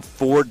have gone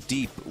 4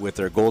 deep with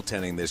their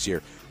goaltending this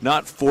year.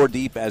 Not 4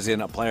 deep as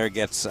in a player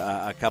gets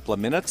a couple of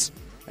minutes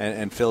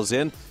and fills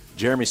in.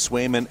 Jeremy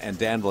Swayman and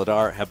Dan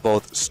Vladar have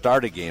both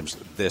started games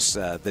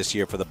this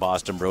year for the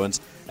Boston Bruins,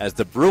 as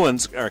the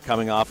Bruins are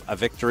coming off a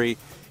victory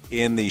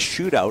in the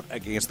shootout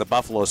against the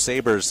Buffalo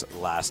Sabres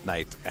last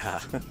night.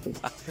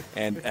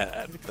 And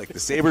the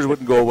Sabres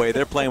wouldn't go away.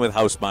 They're playing with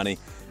house money.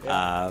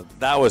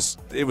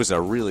 It was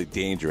a really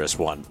dangerous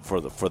one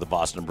for the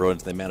Boston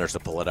Bruins. They managed to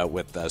pull it out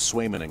with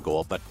Swayman in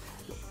goal, but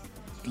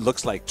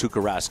looks like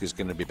Tuukka Rask is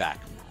going to be back.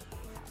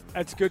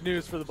 That's good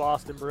news for the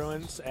Boston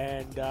Bruins.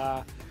 And,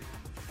 Tuukka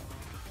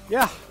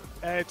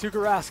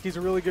Rask, he's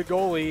a really good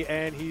goalie,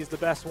 and he's the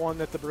best one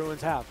that the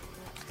Bruins have.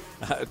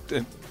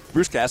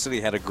 Bruce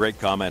Cassidy had a great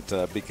comment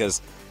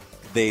because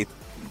the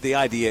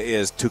idea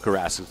is Tuukka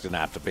Rask is going to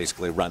have to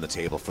basically run the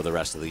table for the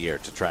rest of the year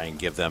to try and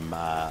give them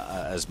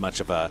as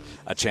much of a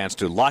chance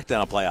to lock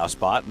down a playoff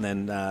spot and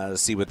then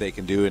see what they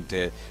can do and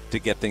to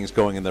get things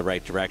going in the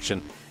right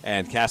direction.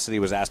 And Cassidy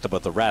was asked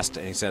about the rest,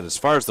 and he said as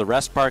far as the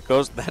rest part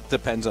goes, that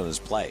depends on his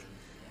play.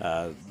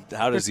 How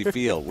does he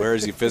feel? Where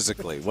is he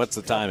physically? What's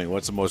the timing?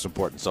 What's the most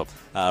important? So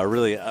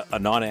really a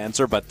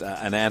non-answer, but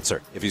an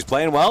answer. If he's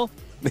playing well,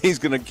 he's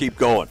going to keep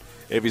going.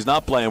 If he's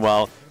not playing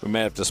well, we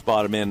may have to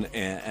spot him in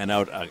and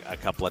out a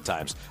couple of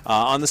times.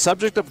 On the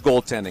subject of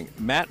goaltending,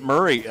 Matt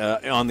Murray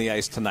on the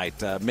ice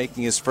tonight,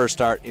 making his first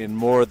start in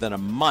more than a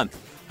month.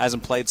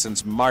 Hasn't played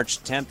since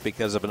March 10th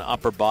because of an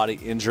upper body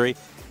injury.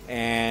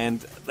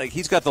 And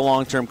he's got the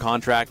long-term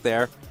contract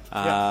there.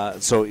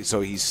 So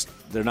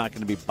they're not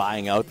going to be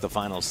buying out the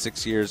final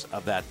 6 years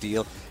of that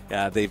deal.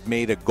 They've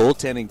made a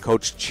goaltending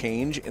coach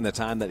change in the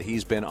time that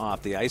he's been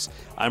off the ice.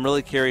 I'm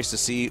really curious to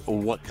see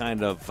what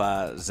kind of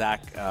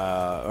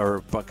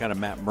what kind of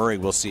Matt Murray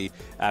we'll see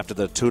after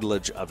the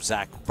tutelage of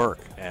Zach Burke.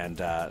 And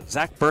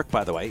Zach Burke,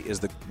 by the way, is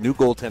the new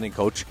goaltending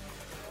coach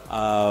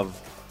of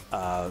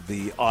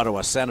the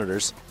Ottawa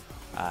Senators.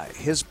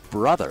 His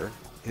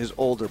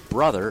older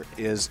brother,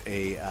 is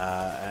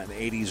an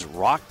 80s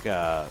rock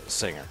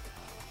singer.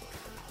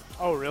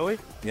 Oh, really?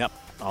 Yep.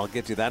 I'll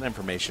get you that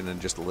information in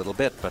just a little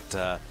bit,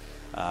 but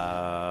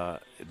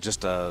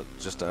just a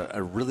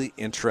really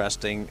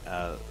interesting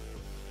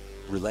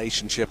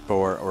relationship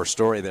or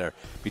story there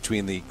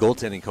between the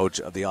goaltending coach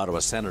of the Ottawa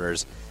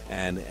Senators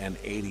and an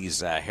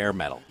 80s hair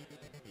metal.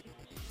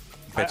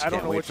 Bet you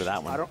can't wait for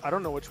that one. I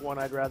don't know which one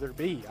I'd rather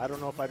be. I don't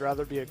know if I'd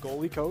rather be a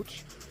goalie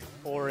coach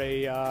or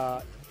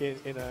a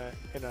in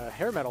a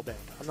hair metal band.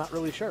 I'm not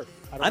really sure.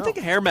 I don't know. think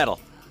hair metal.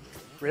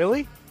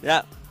 Really?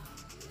 Yeah.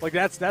 Like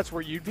that's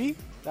where you'd be?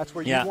 That's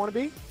where you'd want to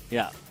be?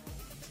 Yeah.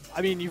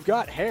 I mean, you've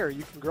got hair.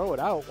 You can grow it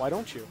out. Why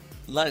don't you?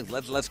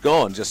 Let's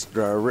go and just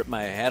rip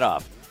my head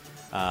off.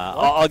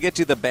 I'll get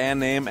you the band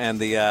name and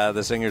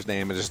the singer's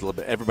name in just a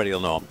little bit. Everybody will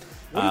know him.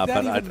 What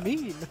does that even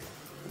mean?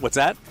 What's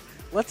that?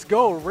 Let's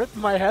go. Rip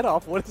my head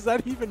off. What does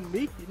that even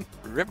mean?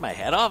 Rip my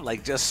head off?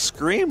 Like just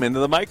scream into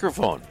the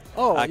microphone.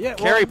 Oh, yeah.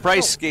 Carey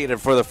Price skated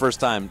for the first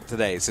time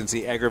today since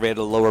he aggravated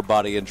a lower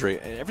body injury.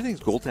 Everything's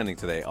goaltending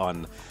today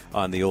on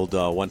the old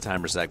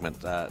one-timer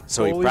segment.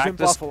 So he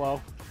practiced. In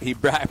Buffalo. He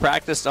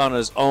practiced on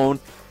his own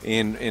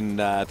in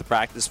the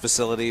practice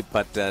facility,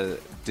 but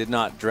did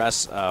not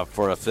dress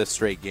for a fifth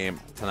straight game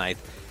tonight.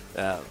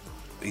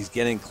 He's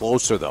getting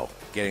closer, though,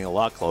 getting a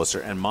lot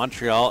closer, and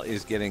Montreal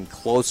is getting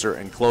closer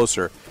and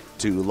closer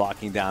to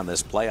locking down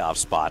this playoff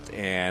spot.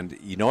 And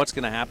you know what's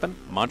going to happen?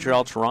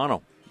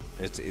 Montreal-Toronto.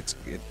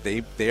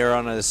 They are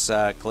on this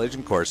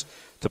collision course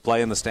to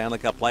play in the Stanley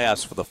Cup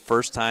playoffs for the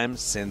first time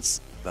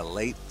since the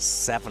late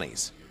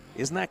 70s.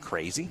 Isn't that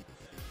crazy?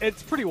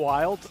 It's pretty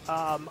wild.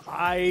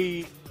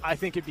 I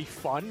think it'd be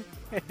fun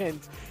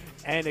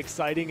and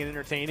exciting and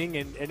entertaining.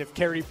 And if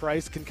Carey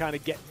Price can kind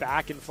of get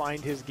back and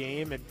find his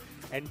game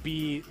and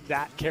be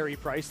that Carey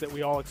Price that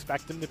we all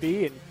expect him to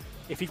be, and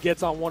if he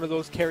gets on one of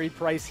those Carey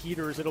Price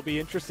heaters, it'll be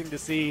interesting to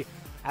see.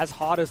 As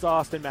hot as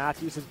Austin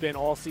Matthews has been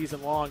all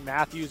season long,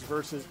 Matthews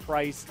versus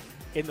Price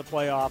in the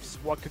playoffs,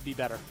 what could be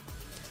better?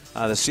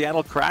 The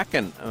Seattle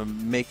Kraken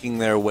making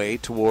their way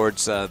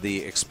towards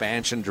the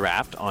expansion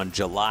draft on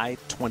July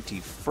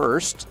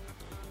 21st.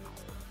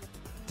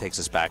 Takes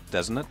us back,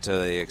 doesn't it, to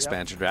the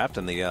expansion draft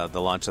and the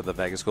launch of the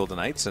Vegas Golden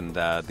Knights and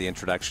the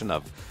introduction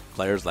of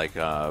players like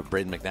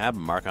Braden McNabb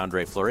and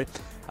Marc-Andre Fleury.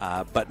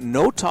 But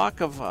no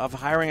talk of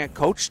hiring a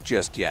coach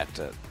just yet.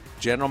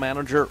 General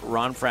Manager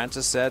Ron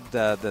Francis said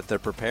that they're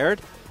prepared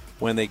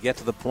when they get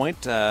to the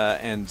point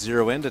and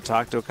zero in to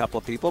talk to a couple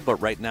of people. But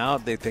right now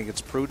they think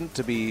it's prudent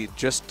to be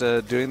just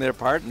doing their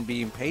part and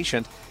being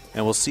patient.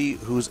 And we'll see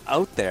who's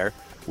out there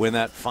when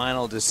that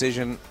final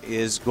decision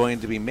is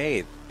going to be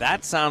made.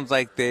 That sounds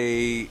like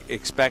they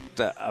expect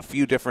a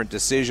few different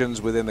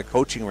decisions within the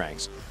coaching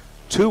ranks.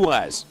 Two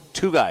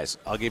guys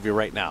I'll give you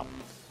right now.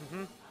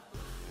 Mm-hmm.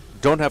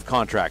 Don't have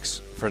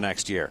contracts for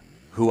next year,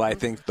 who I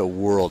think the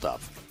world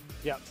of.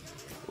 Yeah.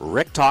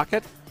 Rick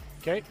Tocchet,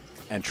 okay,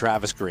 and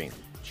Travis Green.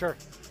 Sure.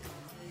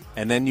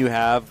 And then you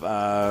have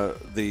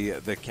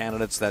the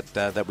candidates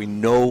that we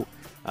know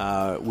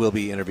will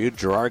be interviewed.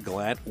 Gerard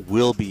Gallant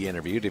will be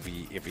interviewed if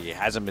he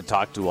hasn't been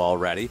talked to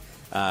already.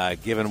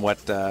 Given what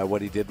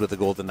he did with the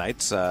Golden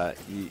Knights,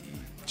 you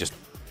just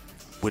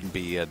wouldn't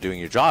be doing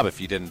your job if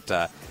you didn't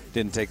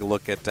take a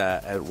look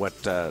at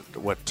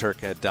what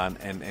Turk had done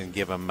and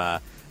give him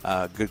a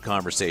good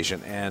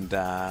conversation. And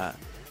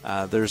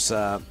there's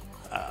a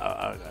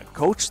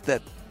coach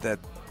that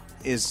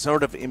is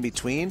sort of in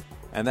between,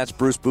 and that's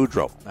Bruce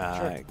Boudreau.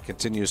 Sure.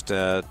 Continues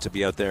to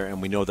be out there, and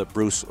we know that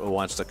Bruce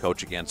wants to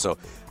coach again. So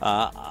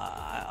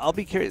I'll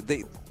be curious.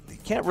 They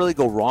can't really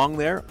go wrong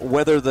there.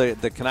 Whether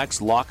the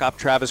Canucks lock up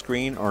Travis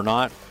Green or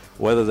not,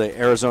 whether the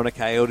Arizona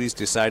Coyotes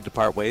decide to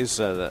part ways.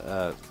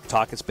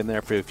 Tocchet's been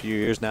there for a few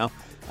years now.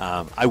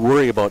 I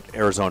worry about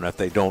Arizona if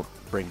they don't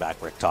bring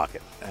back Rick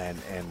Tocchet, and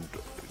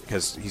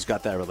because he's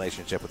got that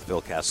relationship with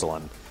Phil Kessel,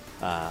 and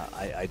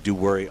I do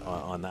worry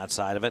on that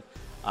side of it.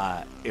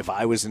 If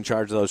I was in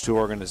charge of those two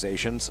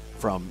organizations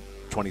from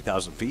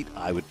 20,000 feet,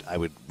 I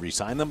would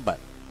re-sign them, but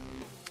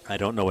I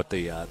don't know what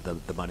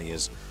the money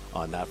is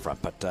on that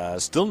front. But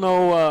still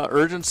no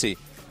urgency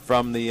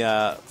from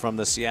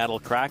the Seattle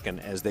Kraken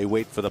as they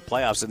wait for the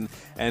playoffs,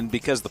 and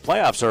because the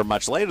playoffs are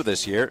much later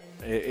this year,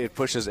 it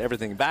pushes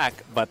everything back.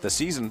 But the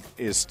season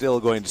is still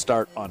going to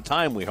start on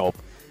time, we hope,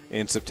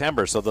 in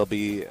September. So there'll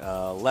be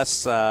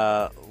less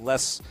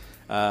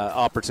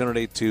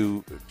opportunity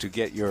to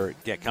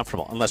get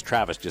comfortable, unless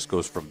Travis just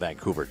goes from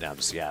Vancouver down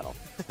to Seattle.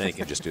 Then he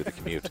can just do the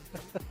commute.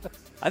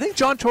 I think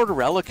John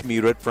Tortorella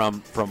commuted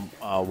from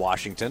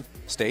Washington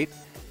State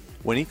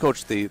when he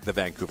coached the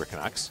Vancouver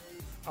Canucks.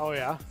 Oh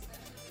yeah,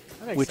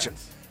 that makes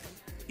sense.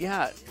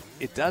 Yeah,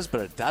 it does,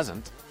 but it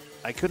doesn't.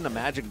 I couldn't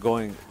imagine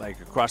going like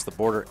across the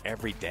border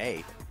every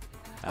day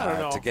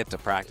to get to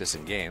practice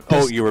and game.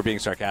 You were being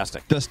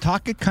sarcastic. Does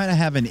Tocchet kind of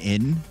have an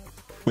in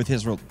with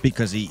his role,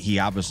 because he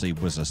obviously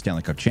was a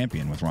Stanley Cup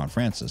champion with Ron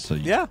Francis? So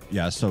yeah.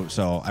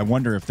 So I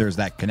wonder if there's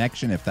that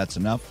connection, if that's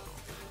enough.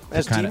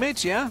 As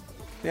teammates, yeah,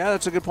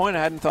 that's a good point.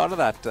 I hadn't thought of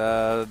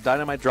that.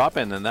 Dynamite drop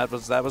in, and that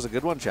was a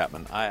good one,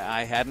 Chapman.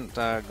 I hadn't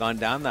gone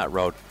down that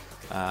road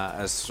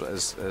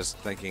as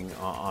thinking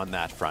on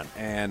that front,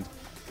 and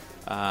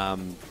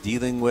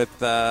dealing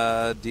with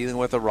a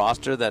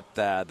roster that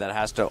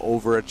has to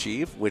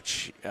overachieve,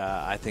 which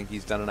I think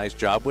he's done a nice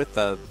job with,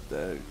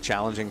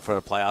 challenging for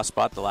a playoff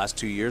spot the last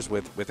 2 years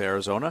with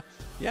Arizona.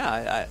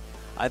 Yeah,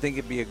 I think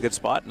it'd be a good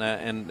spot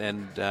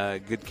and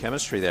good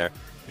chemistry there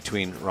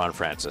between Ron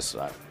Francis.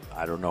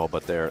 I don't know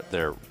about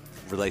their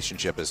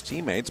relationship as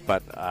teammates,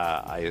 but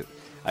I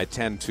I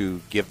tend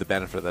to give the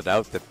benefit of the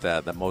doubt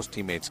that most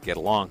teammates get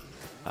along.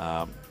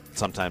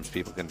 Sometimes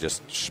people can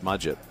just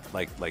smudge it.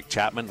 Like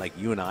Chapman, like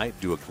you and I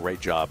do a great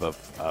job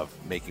of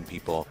making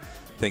people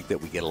think that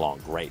we get along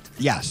great.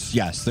 Yes.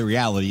 The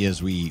reality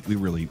is we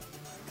really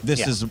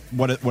this is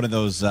one of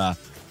those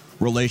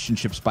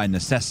relationships by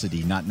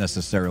necessity, not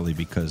necessarily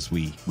because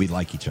we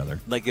like each other.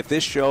 Like if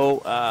this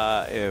show,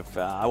 if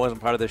I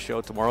wasn't part of this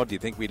show tomorrow, do you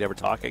think we'd ever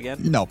talk again?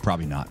 No,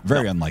 probably not.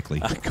 Very unlikely.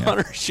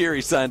 Connor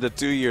Sheary signed a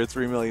 2-year,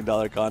 $3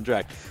 million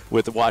contract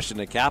with the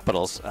Washington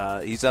Capitals.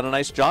 He's done a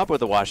nice job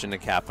with the Washington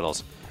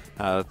Capitals.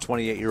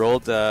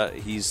 28-year-old,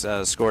 he's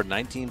scored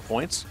 19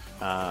 points.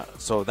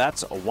 So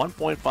that's a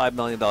 $1.5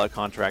 million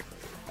contract,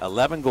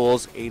 11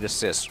 goals, 8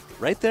 assists.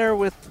 Right there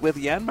with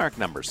Janmark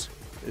numbers,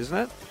 isn't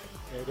it?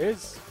 It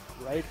is.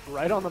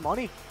 Right on the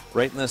money.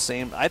 Right in the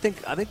same. I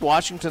think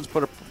Washington's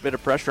put a bit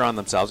of pressure on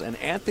themselves. And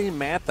Anthony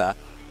Mantha,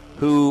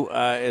 who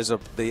is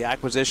the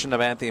acquisition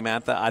of Anthony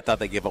Mantha, I thought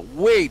they gave up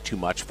way too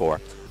much for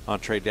on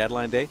trade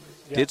deadline day,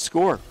 did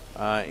score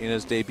in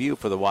his debut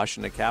for the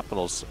Washington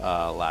Capitals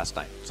last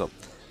night. So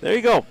there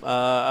you go.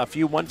 A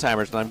few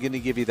one-timers, and I'm going to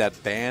give you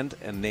that band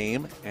and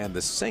name and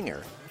the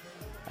singer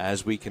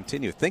as we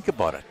continue. Think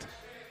about it.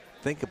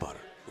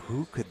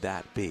 Who could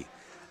that be?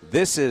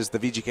 This is the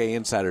VGK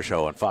Insider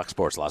Show on Fox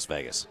Sports Las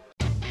Vegas.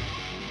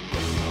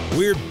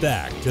 We're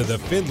back to the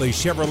Findlay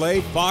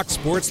Chevrolet Fox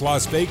Sports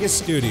Las Vegas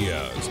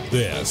studios.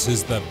 This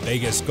is the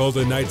Vegas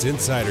Golden Knights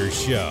Insider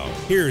Show.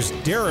 Here's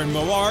Darren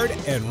Millard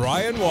and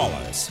Ryan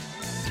Wallace.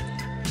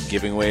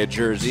 Giving away a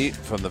jersey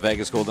from the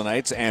Vegas Golden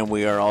Knights, and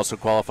we are also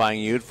qualifying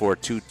you for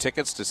 2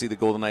 tickets to see the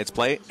Golden Knights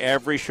play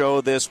every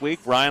show this week.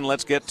 Ryan,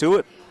 let's get to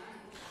it.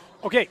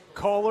 Okay,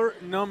 caller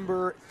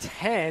number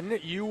 10,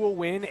 you will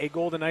win a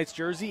Golden Knights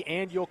jersey,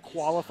 and you'll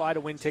qualify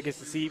to win tickets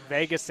to see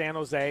Vegas San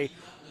Jose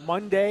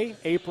Monday,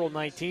 April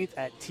 19th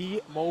at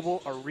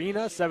T-Mobile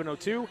Arena,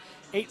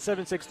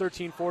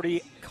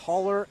 702-876-1340.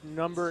 Caller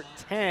number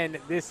 10,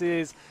 this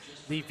is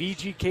the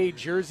VGK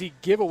jersey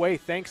giveaway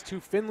thanks to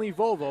Findlay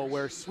Volvo,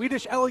 where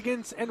Swedish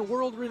elegance and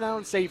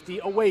world-renowned safety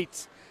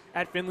awaits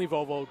at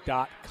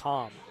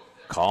findlayvolvo.com.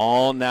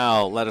 Call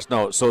now. Let us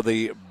know. So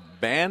the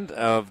band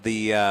of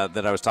the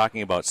that I was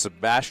talking about,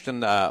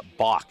 Sebastian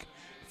Bach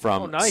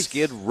from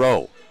Skid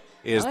Row,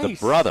 is the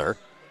brother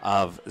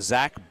of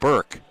Zach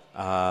Burke,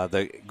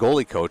 the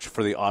goalie coach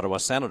for the Ottawa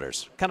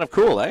Senators. Kind of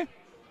cool, eh?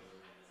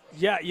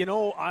 Yeah,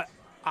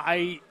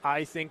 I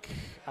think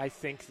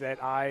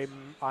that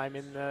I'm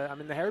in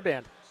the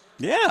hairband.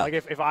 Yeah. Like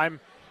if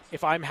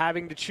I'm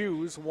having to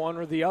choose one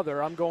or the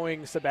other, I'm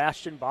going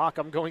Sebastian Bach,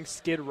 I'm going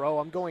Skid Row,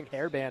 I'm going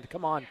hairband.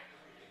 Come on.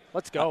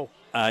 Let's go.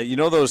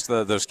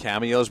 Those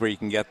cameos where you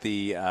can get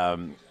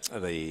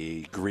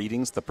the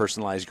greetings, the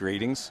personalized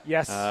greetings,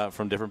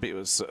 from different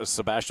people.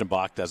 Sebastian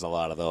Bach does a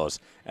lot of those,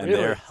 and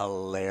they're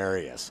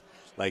hilarious.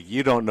 Like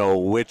you don't know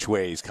which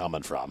way he's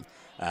coming from,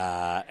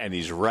 and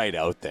he's right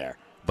out there.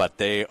 But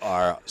they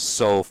are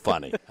so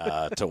funny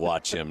to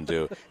watch him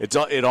do.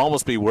 It'd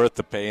almost be worth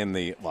the paying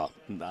the. Well,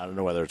 I don't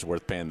know whether it's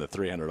worth paying the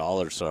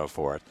 $300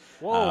 for it.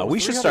 Whoa, we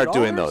should start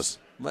doing those.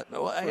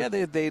 Yeah,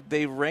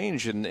 they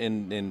range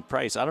in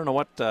price. I don't know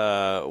what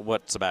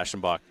Sebastian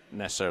Bach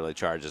necessarily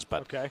charges,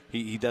 but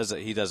he does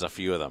a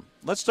few of them.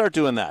 Let's start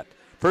doing that.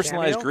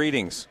 Personalized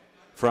greetings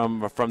from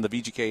the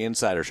VGK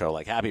Insider Show,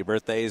 like happy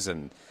birthdays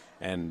and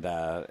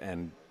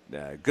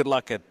good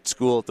luck at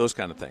school, those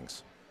kind of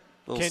things.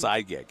 Little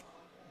side gig.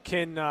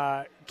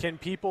 Can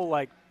people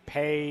like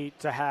pay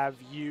to have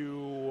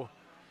you?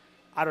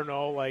 I don't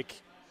know, like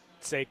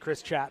say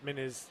Chris Chapman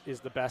is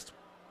the best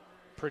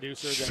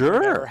producer that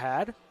you've ever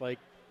had. Like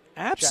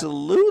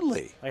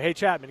absolutely. Chapman. Like, hey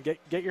Chapman,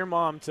 get your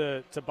mom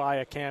to buy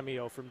a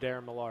cameo from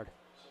Darren Millard.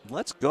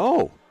 Let's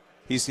go.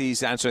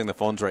 He's answering the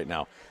phones right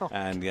now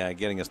and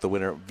getting us the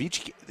winner.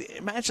 VGK,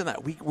 imagine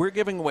that we're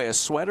giving away a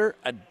sweater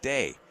a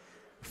day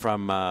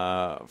from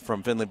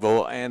Findlay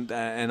Volvo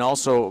and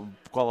also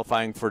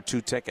qualifying for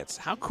 2 tickets.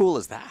 How cool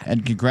is that?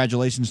 And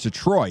congratulations to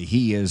Troy.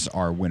 He is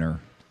our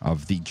winner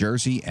of the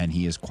jersey, and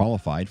he is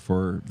qualified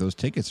for those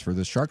tickets for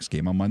the Sharks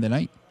game on Monday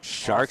night.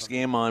 Sharks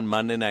game on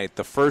Monday night,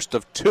 the first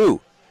of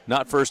 2,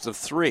 not first of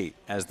 3,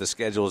 as the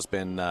schedule has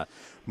been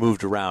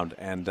moved around,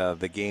 and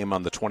the game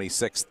on the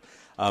 26th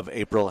of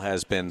April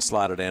has been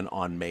slotted in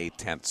on May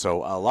 10th.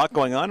 So a lot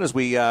going on as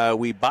we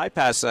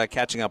bypass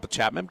catching up with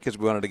Chapman because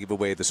we wanted to give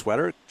away the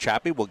sweater.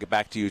 Chappie, we'll get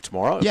back to you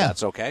tomorrow if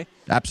that's okay.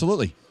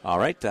 Absolutely. All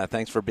right.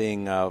 Thanks for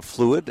being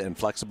fluid and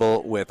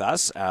flexible with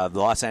us. The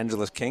Los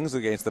Angeles Kings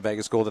against the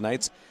Vegas Golden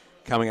Knights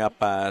coming up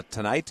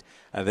tonight.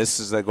 This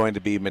is going to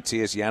be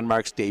Matthias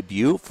Janmark's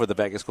debut for the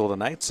Vegas Golden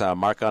Knights.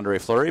 Marc-Andre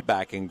Fleury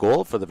back in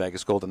goal for the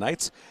Vegas Golden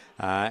Knights.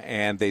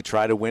 And they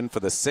try to win for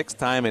the 6th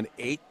time in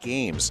 8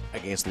 games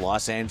against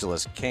Los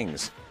Angeles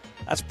Kings.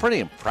 That's pretty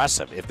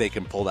impressive if they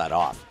can pull that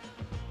off.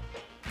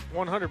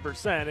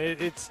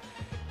 100%.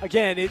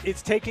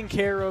 It's taking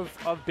care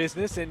of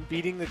business and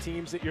beating the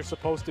teams that you're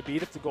supposed to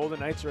beat. If the Golden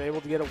Knights are able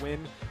to get a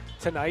win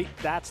tonight,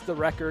 that's the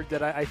record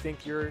that I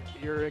think you're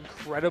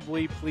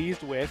incredibly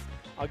pleased with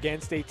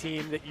against a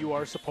team that you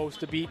are supposed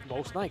to beat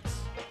most nights.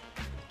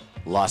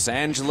 Los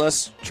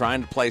Angeles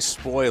trying to play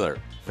spoiler.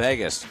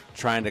 Vegas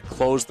trying to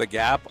close the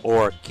gap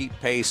or keep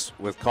pace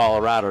with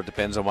Colorado.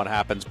 Depends on what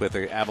happens with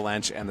the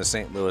Avalanche and the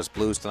St. Louis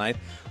Blues tonight.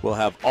 We'll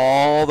have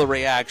all the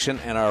reaction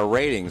and our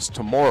ratings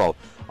tomorrow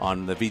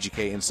on the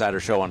VGK Insider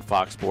Show on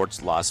Fox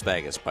Sports Las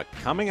Vegas. But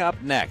coming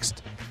up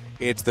next,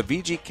 it's the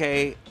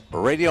VGK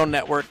Radio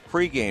Network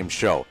pregame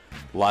show.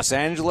 Los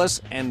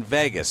Angeles and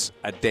Vegas,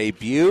 a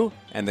debut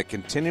and the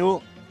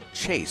continual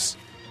chase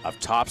of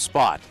top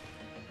spot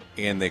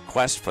in the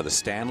quest for the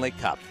Stanley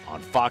Cup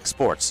on Fox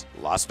Sports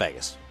Las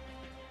Vegas.